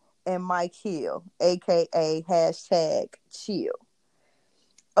and Mike Hill, aka #Chill.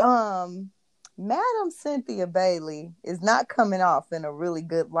 Madam Cynthia Bailey is not coming off in a really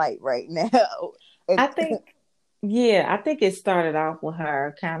good light right now. I think, yeah, I think it started off with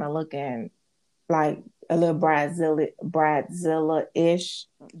her kind of looking like a little Bridezilla-ish,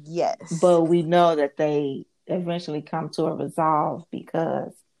 Yes. but we know that they eventually come to a resolve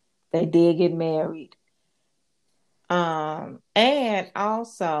because they did get married. And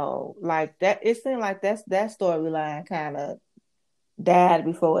also like that, it seemed like that storyline kind of died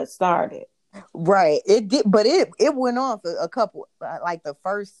before it started. Right. It did, but it went on for a couple, like the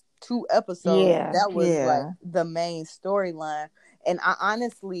first two episodes. Yeah, That was like yeah, the main storyline, and I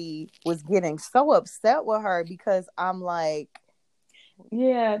honestly was getting so upset with her because I'm like,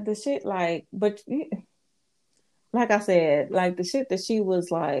 yeah. The shit, like, but like I said, like the shit that she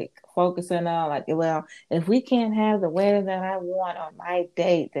was like focusing on, like, well, if we can't have the wedding that I want on my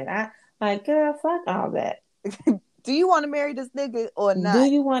date, then I like, girl, fuck all that. do you want to marry this nigga or Do not?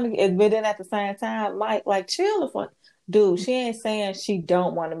 you want to? But then at the same time, like, chill the fuck, dude. She ain't saying she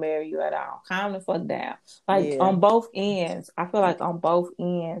don't want to marry you at all. Calm the fuck down. Like Yeah. on both ends, I feel like on both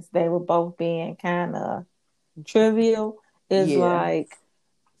ends they were both being kind of trivial. Is Yeah. like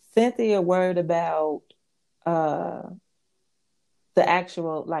Cynthia worried about uh the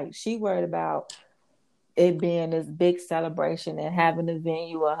actual, like she worried about it being this big celebration and having the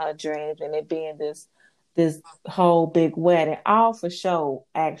venue of her dreams and it being this whole big wedding, all for show.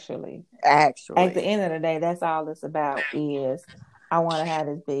 Actually, at the Actually. end of the day, that's all it's about is I want to have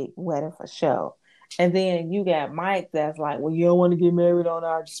this big wedding for show. And then you got Mike that's like, well, you don't want to get married on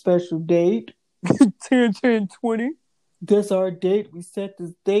our special date. 10, 10, 20. That's our date. We set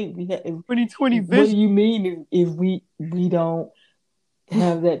this date. We had 2020 What do vision. you mean if we don't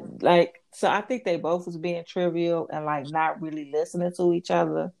have that? Like, so I think they both was being trivial and like not really listening to each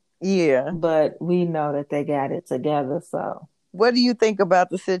other. Yeah. But we know that they got it together. So What do you think about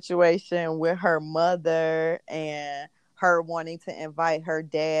the situation with her mother and her wanting to invite her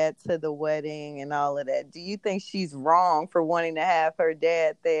dad to the wedding and all of that? Do you think she's wrong for wanting to have her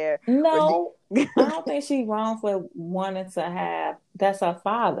dad there? no, I don't think she's wrong for wanting to have. That's her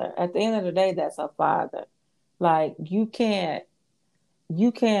father. At the end of the day, that's her father. Like you can't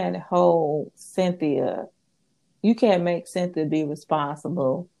hold Cynthia. You can't make Cynthia be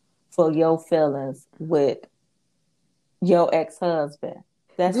responsible for your feelings with your ex-husband.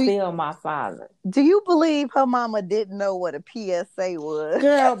 That's do, still my father. do you believe her mama didn't know what a PSA was?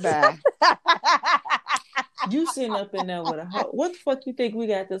 Girl, bye. You sitting up in there with a whole. What the fuck you think we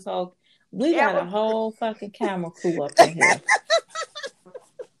got this whole? We got a whole fucking camera crew up in here.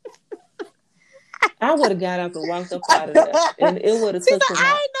 I would have got up and walked up out of there, and it would have took like, them I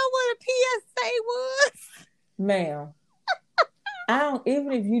out. didn't know what a PSA was. Ma'am, I don't.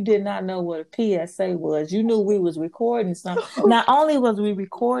 Even if you did not know what a PSA was, you knew we was recording something. Not only was we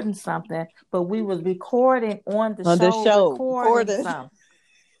recording something, but we was recording on the show, recording something.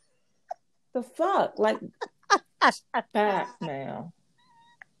 The fuck, like, back, ma'am.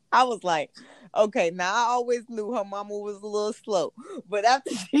 I was like, okay, now I always knew her mama was a little slow, but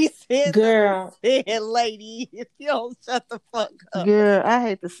after she said, Girl, said, lady, if you don't shut the fuck up. Girl, I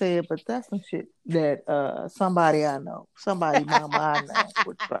hate to say it, but that's some shit that somebody I know, somebody mama I know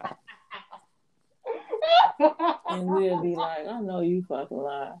would try. And we'll be like, I know you fucking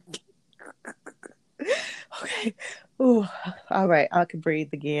lie. Okay. Ooh. All right, I can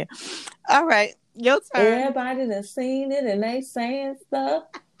breathe again. All right, your turn. Everybody done seen it and they saying stuff.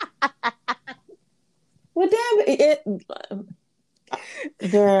 Well, damn it,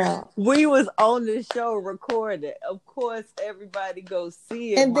 girl. We was on the show recorded. Of course, everybody go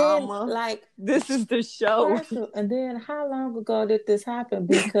see it, and mama. Then, like, this is the show. And then, how long ago did this happen?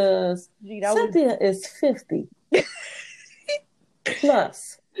 Because Cynthia is 50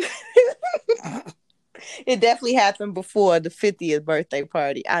 plus. It definitely happened before the 50th birthday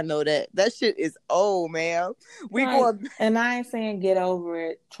party. I know that. That shit is old, man. And I ain't saying get over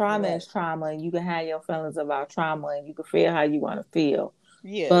it. Trauma is trauma, and you can have your feelings about trauma, and you can feel how you want to feel.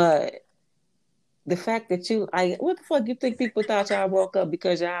 Yes. But the fact that what the fuck you think people thought y'all woke up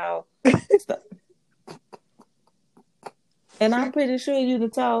because y'all? And I'm pretty sure you'd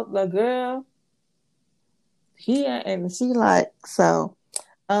have told the girl here, and she like, so,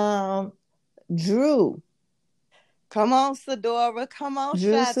 Drew. Come on, Sadora. Come on,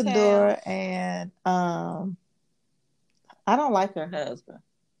 Drew, Sadora, and I don't like her husband.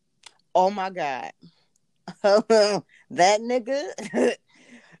 Oh my God. That nigga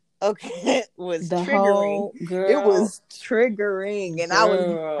okay was the triggering. It was triggering. And I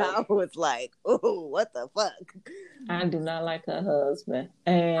was like, oh, what the fuck? I do not like her husband.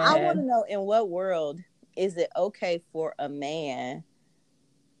 And I want to know, in what world is it okay for a man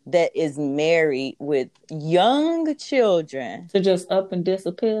that is married with young children to just up and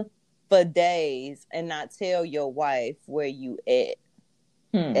disappear for days and not tell your wife where you at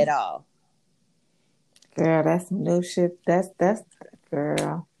all? Girl, that's some new shit. That's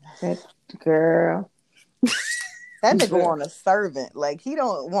girl. That girl. That nigga want a servant. Like, he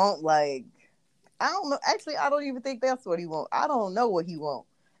don't want, like, I don't know. Actually, I don't even think that's what he want. I don't know what he want.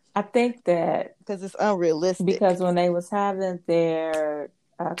 I think that because it's unrealistic. Because when they was having their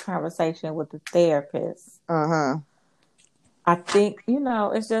conversation with the therapist, I think,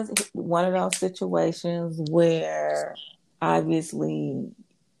 it's just one of those situations where obviously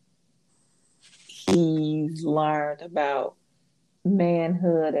he's learned about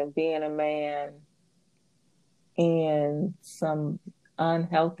manhood and being a man in some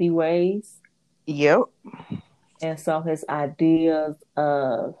unhealthy ways. Yep. And so his ideas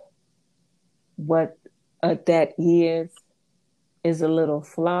of what that is a little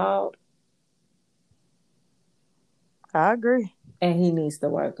flawed. I agree. And he needs to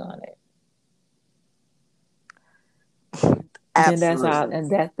work on it. Absolutely. And that's all.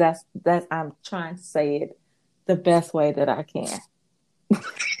 And that's I'm trying to say it the best way that I can.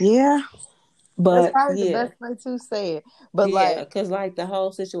 Yeah. But that's probably the best way to say it. But because the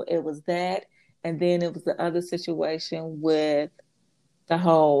whole situation, it was that, and then it was the other situation with the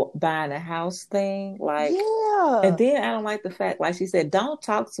whole buying a house thing. And then I don't like the fact, like she said, don't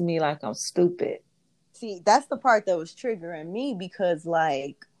talk to me like I'm stupid. See, that's the part that was triggering me, because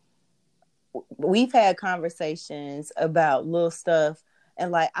we've had conversations about little stuff,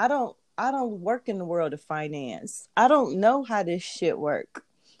 and I don't I don't work in the world of finance. I don't know how this shit work.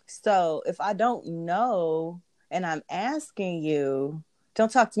 So if I don't know and I'm asking you,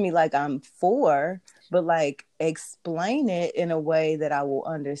 don't talk to me like I'm four, but like explain it in a way that I will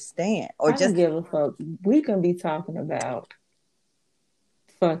understand. Or I don't just give a fuck. We can be talking about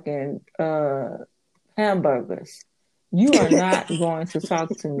fucking hamburgers. You are not going to talk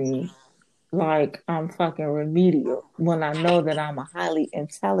to me like I'm fucking remedial when I know that I'm a highly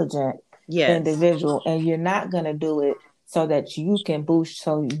intelligent yes. individual, and you're not going to do it so that you can boost,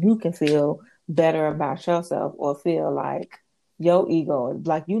 so you can feel better about yourself or feel like your ego,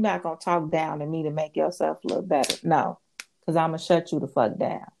 like you're not going to talk down to me to make yourself look better. No, because I'm going to shut you the fuck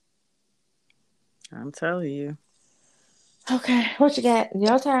down. I'm telling you. Okay, what you got?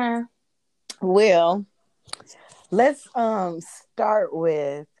 Your turn. Well, let's start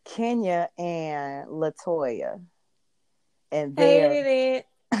with Kenya and Latoya and their Hated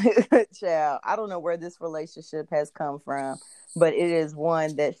it. child. I don't know where this relationship has come from, but it is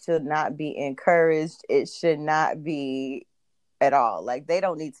one that should not be encouraged. It should not be at all. Like they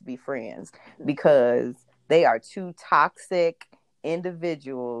don't need to be friends because they are two toxic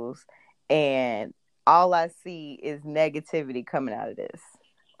individuals and all I see is negativity coming out of this.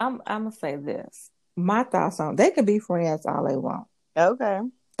 I'm gonna say this. My thoughts on they can be friends all they want. Okay.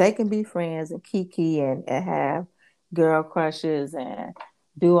 They can be friends and kiki and have girl crushes and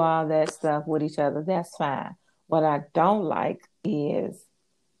do all that stuff with each other. That's fine. What I don't like is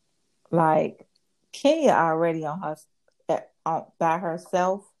like Kenya already on her by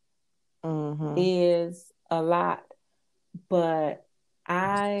herself Mm-hmm. is a lot, but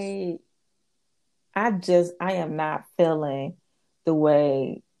I I am not feeling the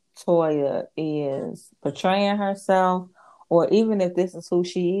way Toya is portraying herself, or even if this is who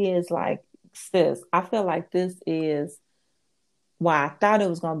she is, like, sis, I feel like this is why I thought it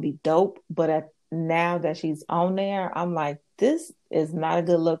was gonna be dope, but now that she's on there, I'm like, this is not a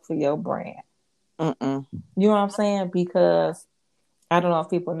good look for your brand. Mm-mm. You know what I'm saying? Because I don't know if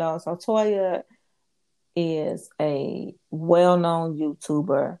people know. So Toya is a well-known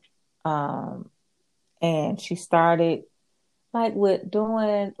YouTuber, and she started like with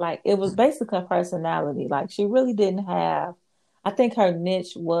doing like it was basically her personality. Like she really didn't have. I think her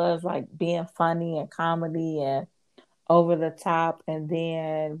niche was like being funny and comedy and over the top. And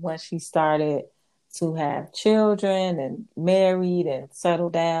then when she started to have children and married and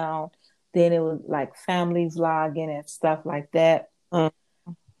settled down, then it was like family vlogging and stuff like that. Mm.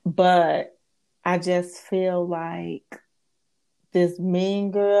 But I just feel like this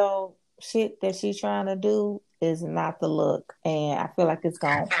mean girl shit that she's trying to do is not the look. And I feel like it's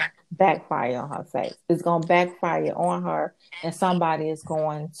going to backfire on her face. It's going to backfire on her, and somebody is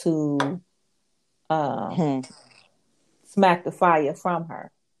going to um, Hmm. smack the fire from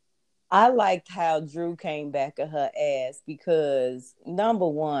her. I liked how Drew came back at her ass because number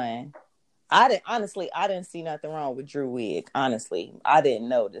one, I didn't see nothing wrong with Drew wig. Honestly, I didn't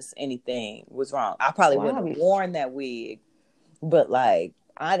notice anything was wrong. I probably Well, wouldn't have worn that wig, but like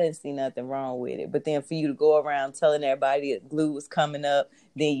I didn't see nothing wrong with it. But then for you to go around telling everybody that glue was coming up,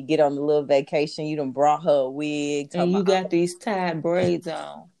 then you get on the little vacation, you done brought her a wig, and talking you about got these tied braids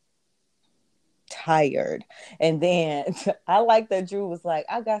on. tired. And then I like that Drew was like,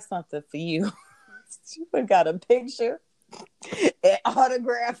 I got something for you. She got a picture and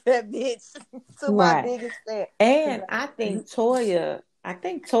autograph that bitch to my Right. biggest fan. And I think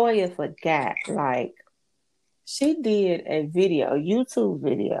Toya forgot, like, she did a video, a YouTube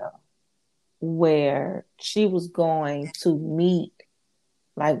video, where she was going to meet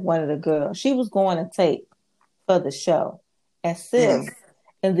like one of the girls. She was going to tape for the show. And sis, Mm.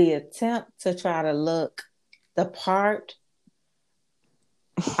 in the attempt to try to look the part,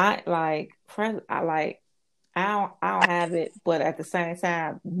 I don't have it, but at the same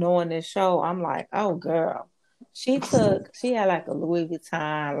time, knowing this show, I'm like, oh girl. She had like a Louis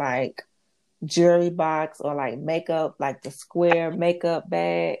Vuitton like jewelry box or like makeup, like the square makeup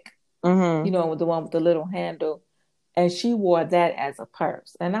bag, Mm-hmm. with the one with the little handle. And she wore that as a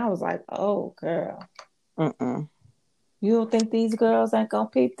purse. And I was like, oh girl, Mm-mm. you don't think these girls ain't gonna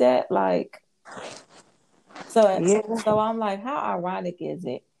peep that? Like, so Yeah. so I'm like, how ironic is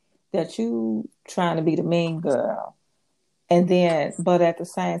it that you trying to be the mean girl? And then, but at the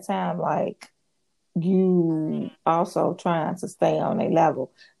same time, like you also trying to stay on a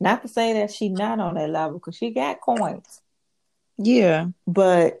level. Not to say that she not on that level because she got coins, Yeah.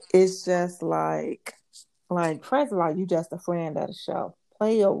 but it's just first of all, you just a friend of the show.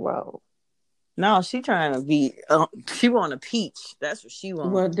 Play your role. No, she trying to be. She want a peach. That's what she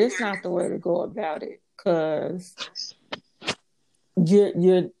want. Well, this not the way to go about it because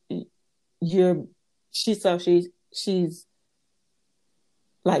you're you're she's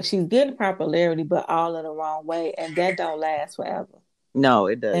like she's getting popularity, but all in the wrong way, and that don't last forever. No,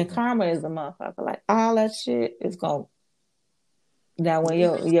 it And doesn't. karma is a motherfucker. Like all that shit is going. Now when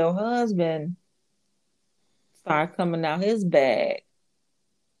your husband start coming out his bag,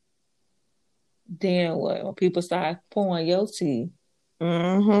 then what? When people start pouring your tea.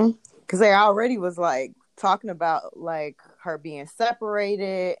 Because they already was like talking about like her being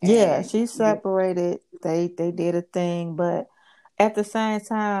separated. Yeah, And she's separated. They did a thing, but at the same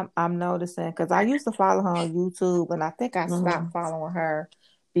time, I'm noticing because I used to follow her on YouTube, and I think I stopped following her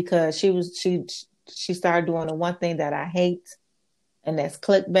because she started doing the one thing that I hate, and that's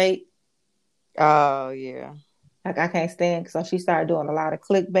clickbait. Oh yeah. Like I can't stand. So she started doing a lot of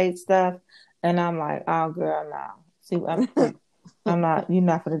clickbait stuff, and I'm like, oh girl, no. See, I'm not. You're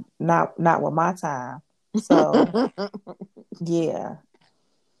not for the not with my time. So yeah.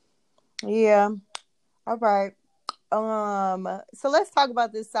 Yeah. All right. So let's talk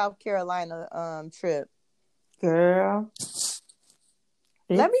about this South Carolina trip. Girl.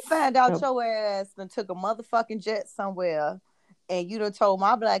 Let me find out your ass and took a motherfucking jet somewhere, and you done told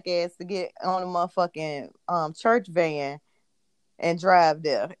my black ass to get on a motherfucking church van and drive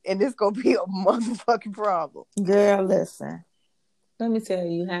there, and this gonna be a motherfucking problem. Girl, listen. Let me tell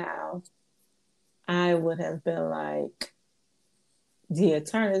you how I would have been like, yeah,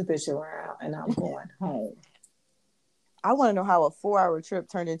 turn this bitch around and I'm going home. I want to know how a 4-hour trip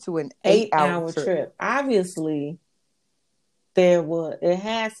turned into an 8-hour trip. Obviously, it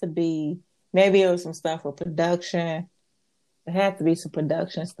has to be, maybe it was some stuff with production. It had to be some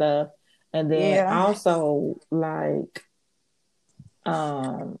production stuff. And then also like,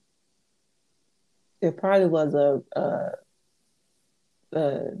 it probably was a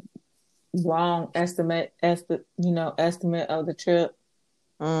wrong estimate of the trip.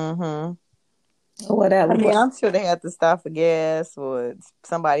 Or whatever. I mean, I'm sure they had to stop for gas or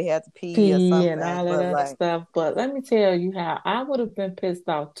somebody had to pee or something. And all of that stuff. But let me tell you how I would have been pissed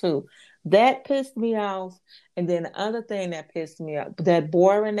off too. That pissed me off. And then the other thing that pissed me off, that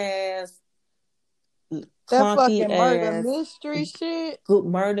boring ass, that fucking murder mystery shit. Good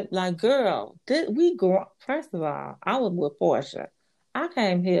murder. Like, girl, first of all, I was with Portia. I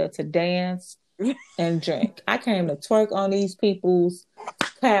came here to dance and drink. I came to twerk on these people's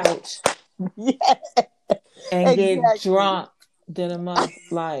couch. And get drunk than a month.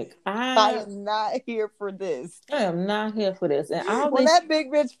 Like I am not here for this. I am not here for this. And when that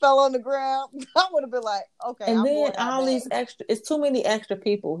big bitch fell on the ground, I would have been like, okay. And then all these extra. It's too many extra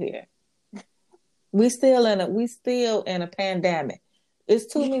people here. We still in a pandemic.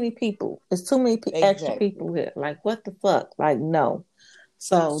 It's too many people. It's too many extra people here. Like what the fuck? Like no.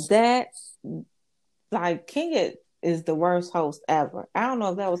 So that, like, Kenya is the worst host ever. I don't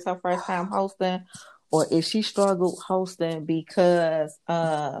know if that was her first time hosting or if she struggled hosting because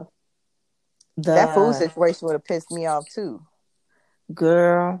of that food situation would have pissed me off too.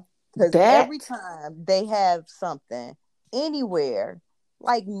 Girl. Because every time they have something anywhere,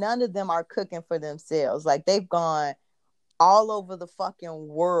 like none of them are cooking for themselves. Like they've gone all over the fucking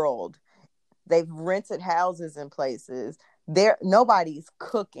world. They've rented houses in places. Nobody's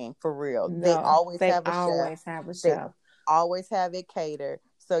cooking for real. No, they always have a chef. They always have it catered.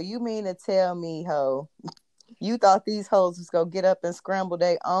 So you mean to tell me, ho, you thought these hoes was gonna get up and scramble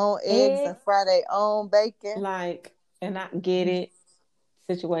their own eggs and fry their own bacon? Like, and I get it.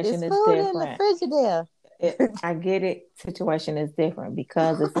 Situation it's is food different. In the Frigidaire. I get it. Situation is different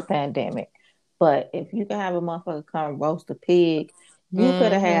because it's a pandemic. But if you can have a motherfucker come roast a pig, you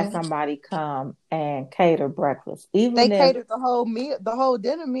could have had somebody come and cater breakfast. Even they catered the whole meal, the whole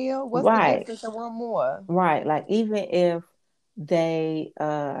dinner meal. What's the difference in one more? Right. Like even if they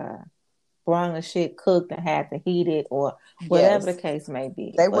brung the shit cooked and had to heat it or whatever the case may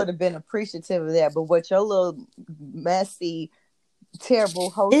be. They would have been appreciative of that. But what your little messy, terrible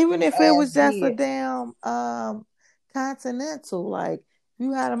host, even if it was just a damn continental, like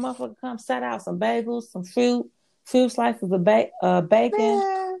you had a motherfucker come set out some bagels, some fruit, few slices of bacon.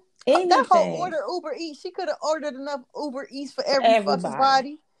 Man, that whole order Uber Eats. She could have ordered enough Uber Eats for everybody. Fucking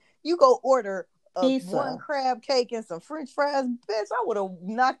body. You go order one crab cake and some French fries, bitch. I would have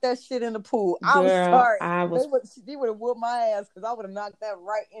knocked that shit in the pool. I'm sorry. She would have whooped my ass because I would have knocked that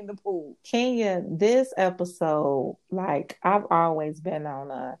right in the pool. Kenya, this episode, like I've always been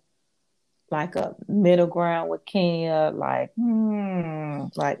on a middle ground with Kenya. Like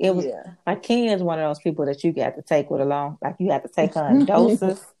it was like Kenya is one of those people that you got to take with along. Like you have to take her in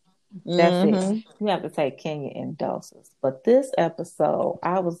doses. That's it. You have to take Kenya in doses. But this episode,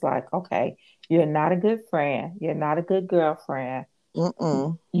 I was like, okay, you're not a good friend. You're not a good girlfriend.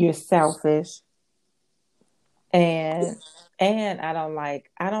 You're selfish, and I don't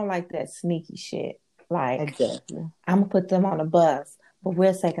like that sneaky shit. Like, Exactly. I'm gonna put them on a bus, but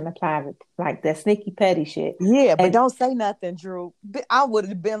we're taking a private, like that sneaky petty shit. Yeah, but And don't say nothing, Drew. I would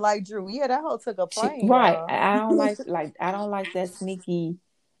have been like Drew. Yeah, that hoe took a plane, right, y'all. I don't like that sneaky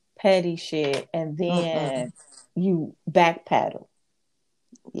petty shit, and Mm-mm. then you backpedal.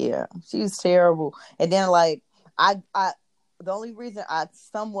 Yeah, she's terrible. And then like I the only reason I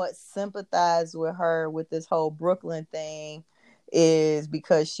somewhat sympathize with her with this whole Brooklyn thing is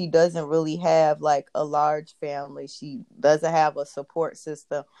because she doesn't really have like a large family. She doesn't have a support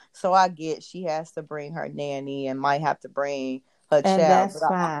system. So I get she has to bring her nanny and might have to bring her And child. that's But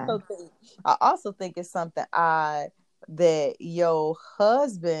fine. I also think it's something odd that your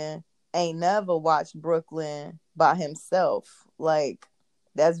husband ain't never watched Brooklyn by himself. Like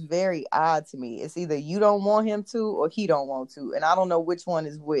that's very odd to me. It's either you don't want him to or he don't want to, and I don't know which one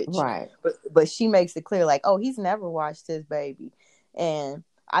is which. Right. But she makes it clear, like, oh, he's never watched his baby, and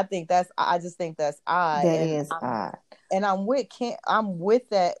I just think that's odd, That is odd. and I'm with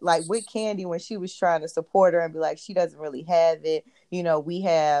that, like with Candy when she was trying to support her and be like, she doesn't really have it. You know, we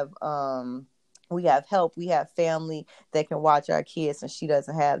have help, we have family that can watch our kids, and she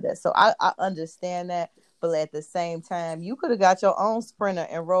doesn't have that. So I understand that. But at the same time, you could have got your own Sprinter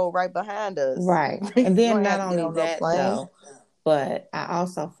and rolled right behind us. Right. And You then ain't not have to get only on no that plane. though, but I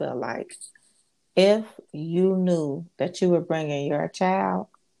also feel like if you knew that you were bringing your child,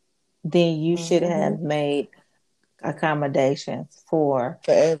 then you should have made accommodations For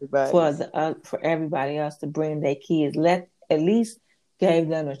everybody. for everybody else to bring their kids. Let at least gave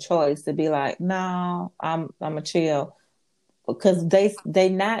them a choice to be like, no, I'm a chill, because they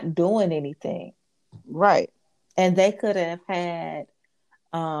not doing anything, Right. and they could have had.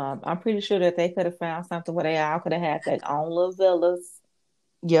 I'm pretty sure that they could have found something where they all could have had their own little villas,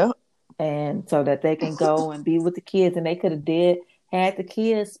 Yep. and so that they can go and be with the kids, and they could have had the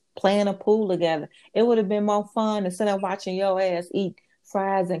kids playing a pool together. It would have been more fun instead of watching your ass eat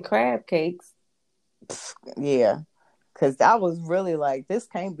fries and crab cakes. Yeah. Cause I was really like, this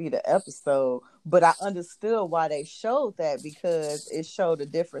can't be the episode. But I understood why they showed that because it showed a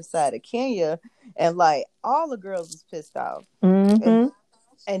different side of Kenya, and like all the girls was pissed off. And Mm-hmm.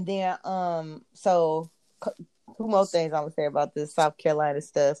 and then so two more things I'm gonna say about this South Carolina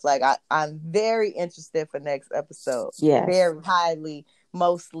stuff. Like I'm very interested for next episode. Yes, Very highly,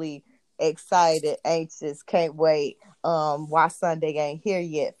 mostly excited, anxious, can't wait. Why Sunday ain't here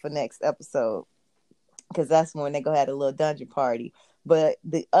yet for next episode, because that's when they go have a little dungeon party. But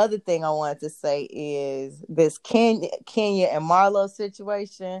the other thing I wanted to say is this Kenya and Marlo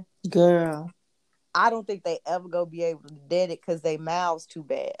situation. girl. I don't think they ever go be able to dead it because they mouths too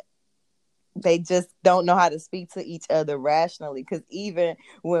bad. They just don't know how to speak to each other rationally. Because even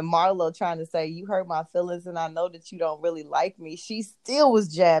when Marlo trying to say, you hurt my feelings and I know that you don't really like me, she still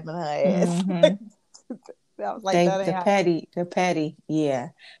was jabbing her ass. Mm-hmm. I was like, They that ain't how. the petty, yeah.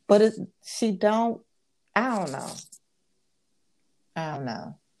 But she don't. I don't know. I don't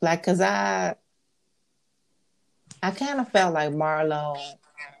know. Like, cause I kind of felt like Marlo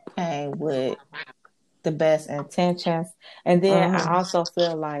came with the best intentions, and then I also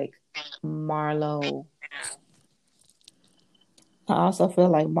feel like Marlo. I also feel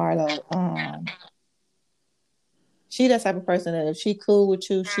like Marlo. She that type of person that if she cool with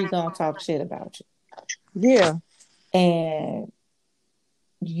you, she gonna talk shit about you, Yeah. and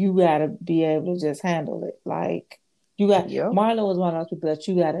you gotta be able to just handle it. Like you got Yep. Marlo is one of those people that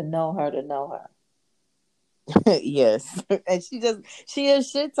you gotta know her to know her. Yes. And she is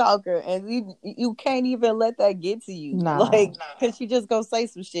shit talker, and you can't even let that get to you. Like, No, because she just go say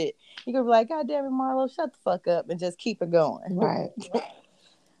some shit. You gonna be like, God damn it, Marlo, shut the fuck up and just keep it going. right.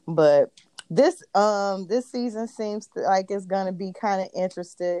 But this season seems like it's gonna be kind of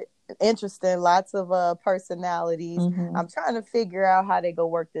interesting. Lots of personalities. Mm-hmm. I'm trying to figure out how they go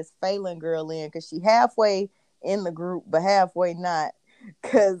work this Phelan girl in, because she halfway in the group but halfway not.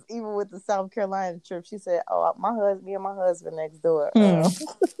 Because even with the South Carolina trip, she said, "Oh, me and my husband next door." Hmm.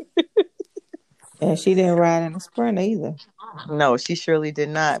 And she didn't ride in the sprint either. No, she surely did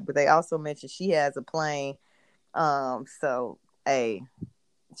not. But they also mentioned she has a plane. So hey,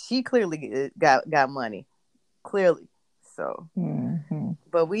 she clearly got money. Clearly. So, Mm-hmm.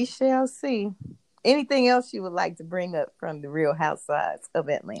 but we shall see. Anything else you would like to bring up from the Real Housewives of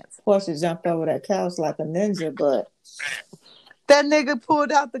Atlanta? Of course, she jumped over that couch like a ninja, but That nigga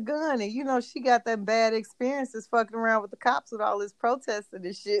pulled out the gun, and you know she got that bad experiences fucking around with the cops with all this protesting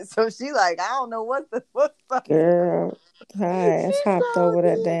and shit. So she like, I don't know what's the girl, her She ass hopped so over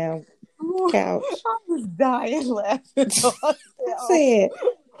that did. damn. couch. I was dying laughing. I I said,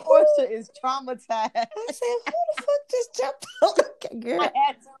 Portia is traumatized. I said, who the fuck just jumped on the girl? I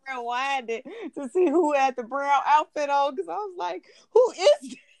had to rewind it to see who had the brown outfit on because I was like, who is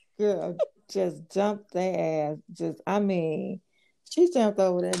this? Girl just jumped their ass. She jumped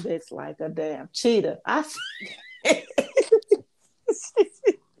over that bitch like a damn cheetah.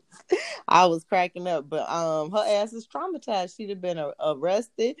 I was cracking up, but her ass is traumatized. She'd have been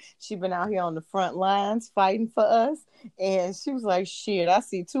arrested. She'd been out here on the front lines fighting for us, and she was like, "Shit, I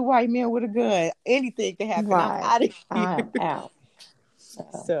see two white men with a gun. Anything can happen. Right. I'm out of here. I'm out."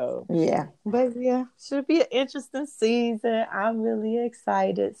 So yeah, but yeah, should be an interesting season. I'm really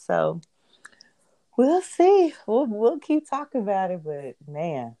excited. So we'll see. We'll keep talking about it, but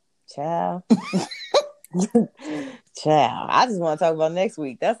man, child. Child, I just want to talk about next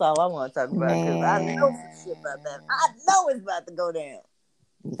week. That's all I want to talk about because I know some shit about that. I know it's about to go down.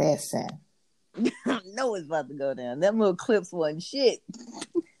 Listen, I know it's about to go down. Them little clips wasn't shit.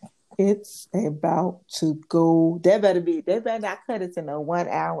 It's about to go. They better not cut it to no 1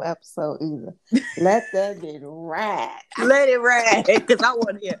 hour episode either. Let that bitch ride. Let it ride. Because I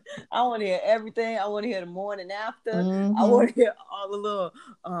want to hear everything. I want to hear the morning after. Mm-hmm. I want to hear all the little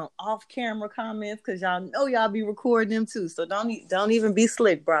off camera comments because y'all know y'all be recording them too. So don't even be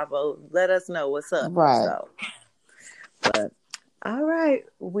slick, Bravo. Let us know what's up. Right. So, but all right,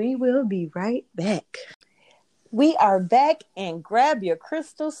 we will be right back. We are back, and grab your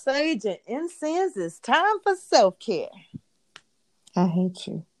crystal sage and incense. It's time for self-care. I hate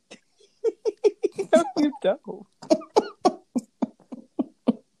you. No, you don't.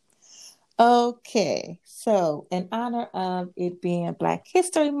 Okay, so in honor of it being Black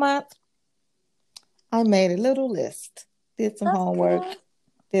History Month, I made a little list. Did some homework.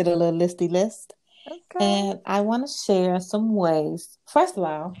 Did a little listy list. Okay. And I want to share some ways. First of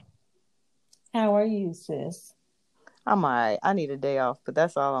all, how are you, sis? I'm all right. I need a day off, but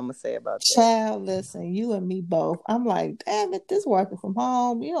that's all I'm going to say about that. Child, listen, you and me both. I'm like, damn it, this working from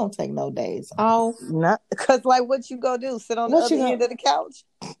home. You don't take no days off. Not because, like, what you go do? Sit on the other end of the couch?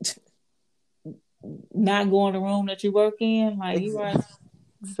 Not go in the room that you work in? Like, you are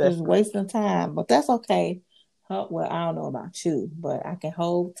just wasting time. But that's okay. Well, I don't know about you, but I can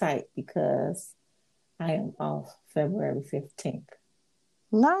hold tight because I am off February 15th.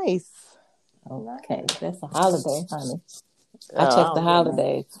 Nice. Okay, that's a holiday, honey. I check the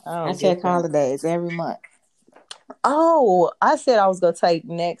holidays. I check holidays every month. Oh, I said I was gonna take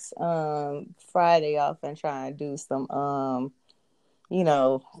next Friday off and try and do some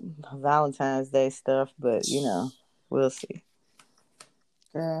Valentine's Day stuff, but we'll see.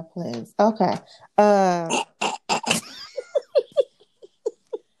 Girl, please. Okay.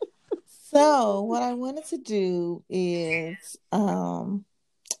 So what I wanted to do is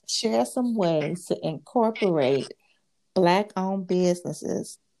share some ways to incorporate Black-owned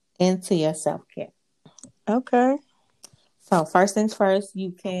businesses into your self-care. Okay. So first things first,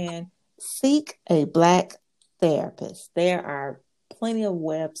 you can seek a Black therapist. There are plenty of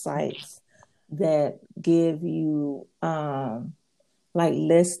websites that give you like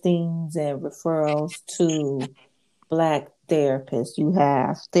listings and referrals to Black therapists. You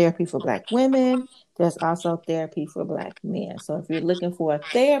have therapy for Black women. There's also therapy for Black men. So if you're looking for a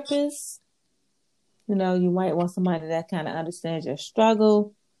therapist, you might want somebody that kind of understands your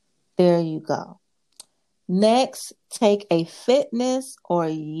struggle. There you go. Next, take a fitness or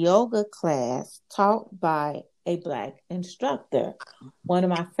yoga class taught by a Black instructor. One of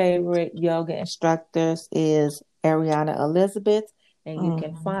my favorite yoga instructors is Ariana Elizabeth, and you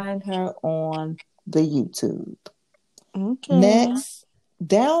can find her on the YouTube. Okay. Next,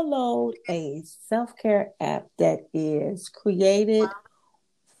 download a self-care app that is created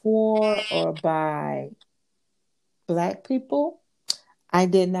for or by Black people. I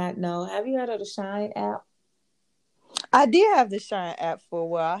did not know. Have you heard of the Shine app? I did have the Shine app for a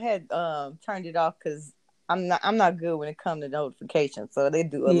while. I had turned it off because I'm not good when it comes to notifications. So they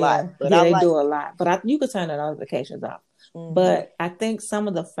do a lot. But they do a lot. But you could turn the notifications off. Mm-hmm. But I think some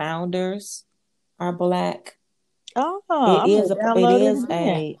of the founders are Black. Oh, it is a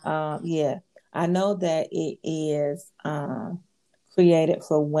I know that it is created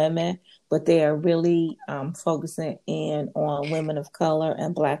for women, but they are really focusing in on women of color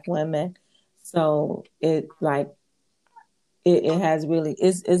and Black women. So it has really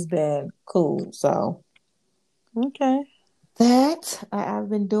it's been cool. So okay, that I've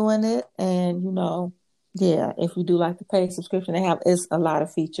been doing it, and if you do like the paid subscription, they have a lot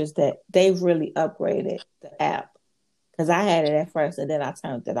of features that they've really upgraded the app. Because I had it at first and then I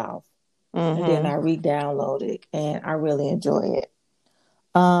turned it off. Mm-hmm. And then I re-downloaded it and I really enjoy it.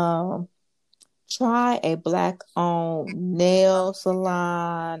 try a Black-owned nail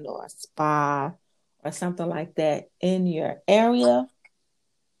salon or spa or something like that in your area.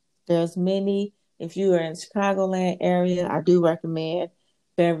 There's many. If you are in the Chicagoland area, I do recommend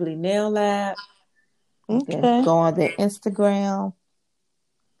Beverly Nail Lab. You can go on their Instagram,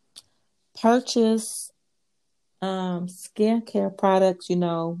 purchase skincare products. You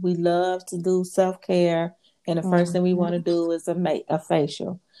know, we love to do self-care, and the first thing we want to do is a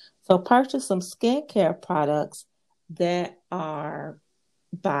facial. So purchase some skincare products that are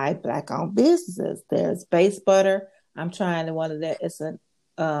by Black-owned businesses. There's Base Butter. I'm trying one of that. It's a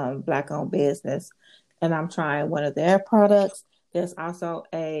Black-owned business, and I'm trying one of their products. There's also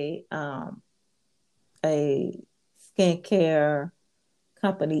a skincare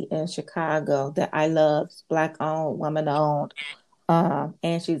company in Chicago that I love. It's Black-owned, woman-owned,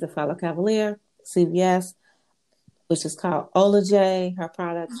 and she's a fellow Cavalier, CVS, which is called Ola J. Her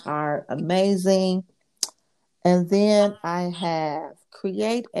products are amazing. And then I have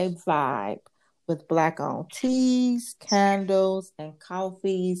Create a Vibe with Black-owned teas, candles, and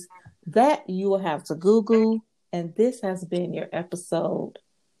coffees that you will have to Google. And this has been your episode,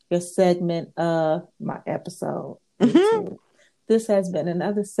 your segment of my episode. This has been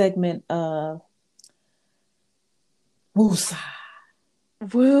another segment of Woosah.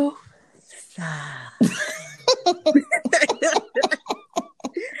 Okay.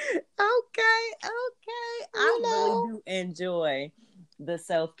 I really do enjoy the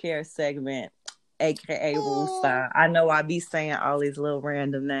self-care segment, aka Woosah. I know I be saying all these little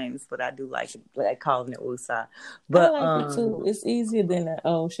random names, but I do like calling it Woosah. But I like it too. It's easier than the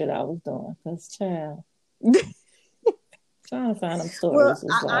old shit I was doing. Cause child, trying to find them stories.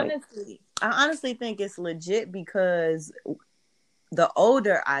 Well, I honestly think it's legit because the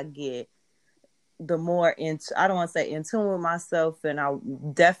older I get, the more I don't want to say in tune with myself, and I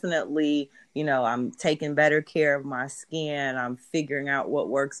definitely, I'm taking better care of my skin. I'm figuring out what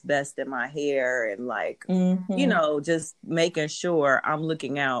works best in my hair, and just making sure I'm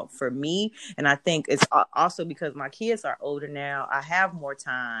looking out for me. And I think it's also because my kids are older now. I have more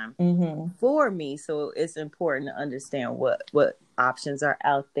time for me, so it's important to understand what options are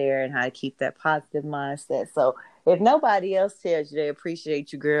out there and how to keep that positive mindset. So if nobody else tells you they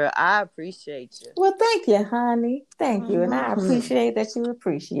appreciate you, girl, I appreciate you. Well, thank you, honey. Thank you. And I appreciate that you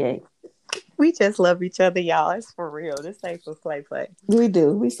appreciate. We just love each other, y'all. It's for real. This ain't for play. We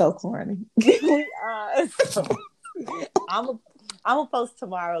do. We so corny. We are. I'm gonna post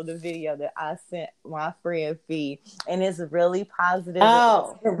tomorrow the video that I sent my friend Fee, and it's really positive.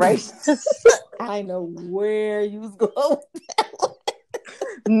 Oh, I know where you was going with that one.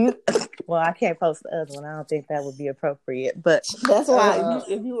 Well, I can't post the other one. I don't think that would be appropriate. But that's why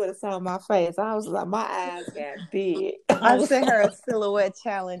if you would have saw my face, I was like, my eyes got big. I sent her a silhouette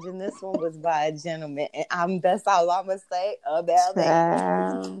challenge, and this one was by a gentleman. And that's all I'm gonna say about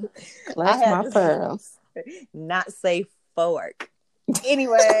it. Clutch my pearls. Not say fork.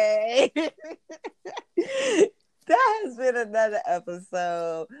 Anyway, that has been another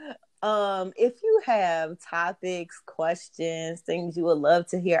episode. If you have topics, questions, things you would love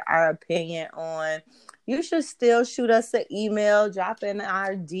to hear our opinion on, you should still shoot us an email, drop in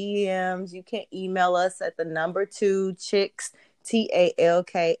our DMs. You can email us at the number 2 chicks,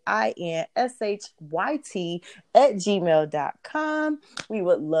 TALKINSHYT @gmail.com. We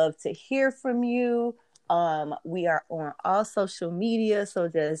would love to hear from you. We are on all social media, so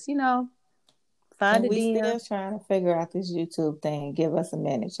just, find we still trying to figure out this YouTube thing. Give us a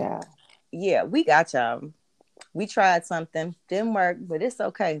minute, y'all. Yeah, we got y'all. We tried something, didn't work, but it's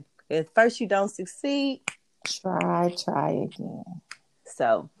okay. If first you don't succeed, try again.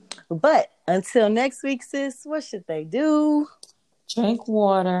 So, but until next week, sis, what should they do? Drink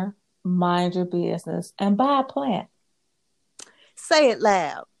water, mind your business, and buy a plant. Say it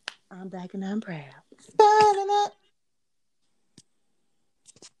loud. I'm Black and I'm proud.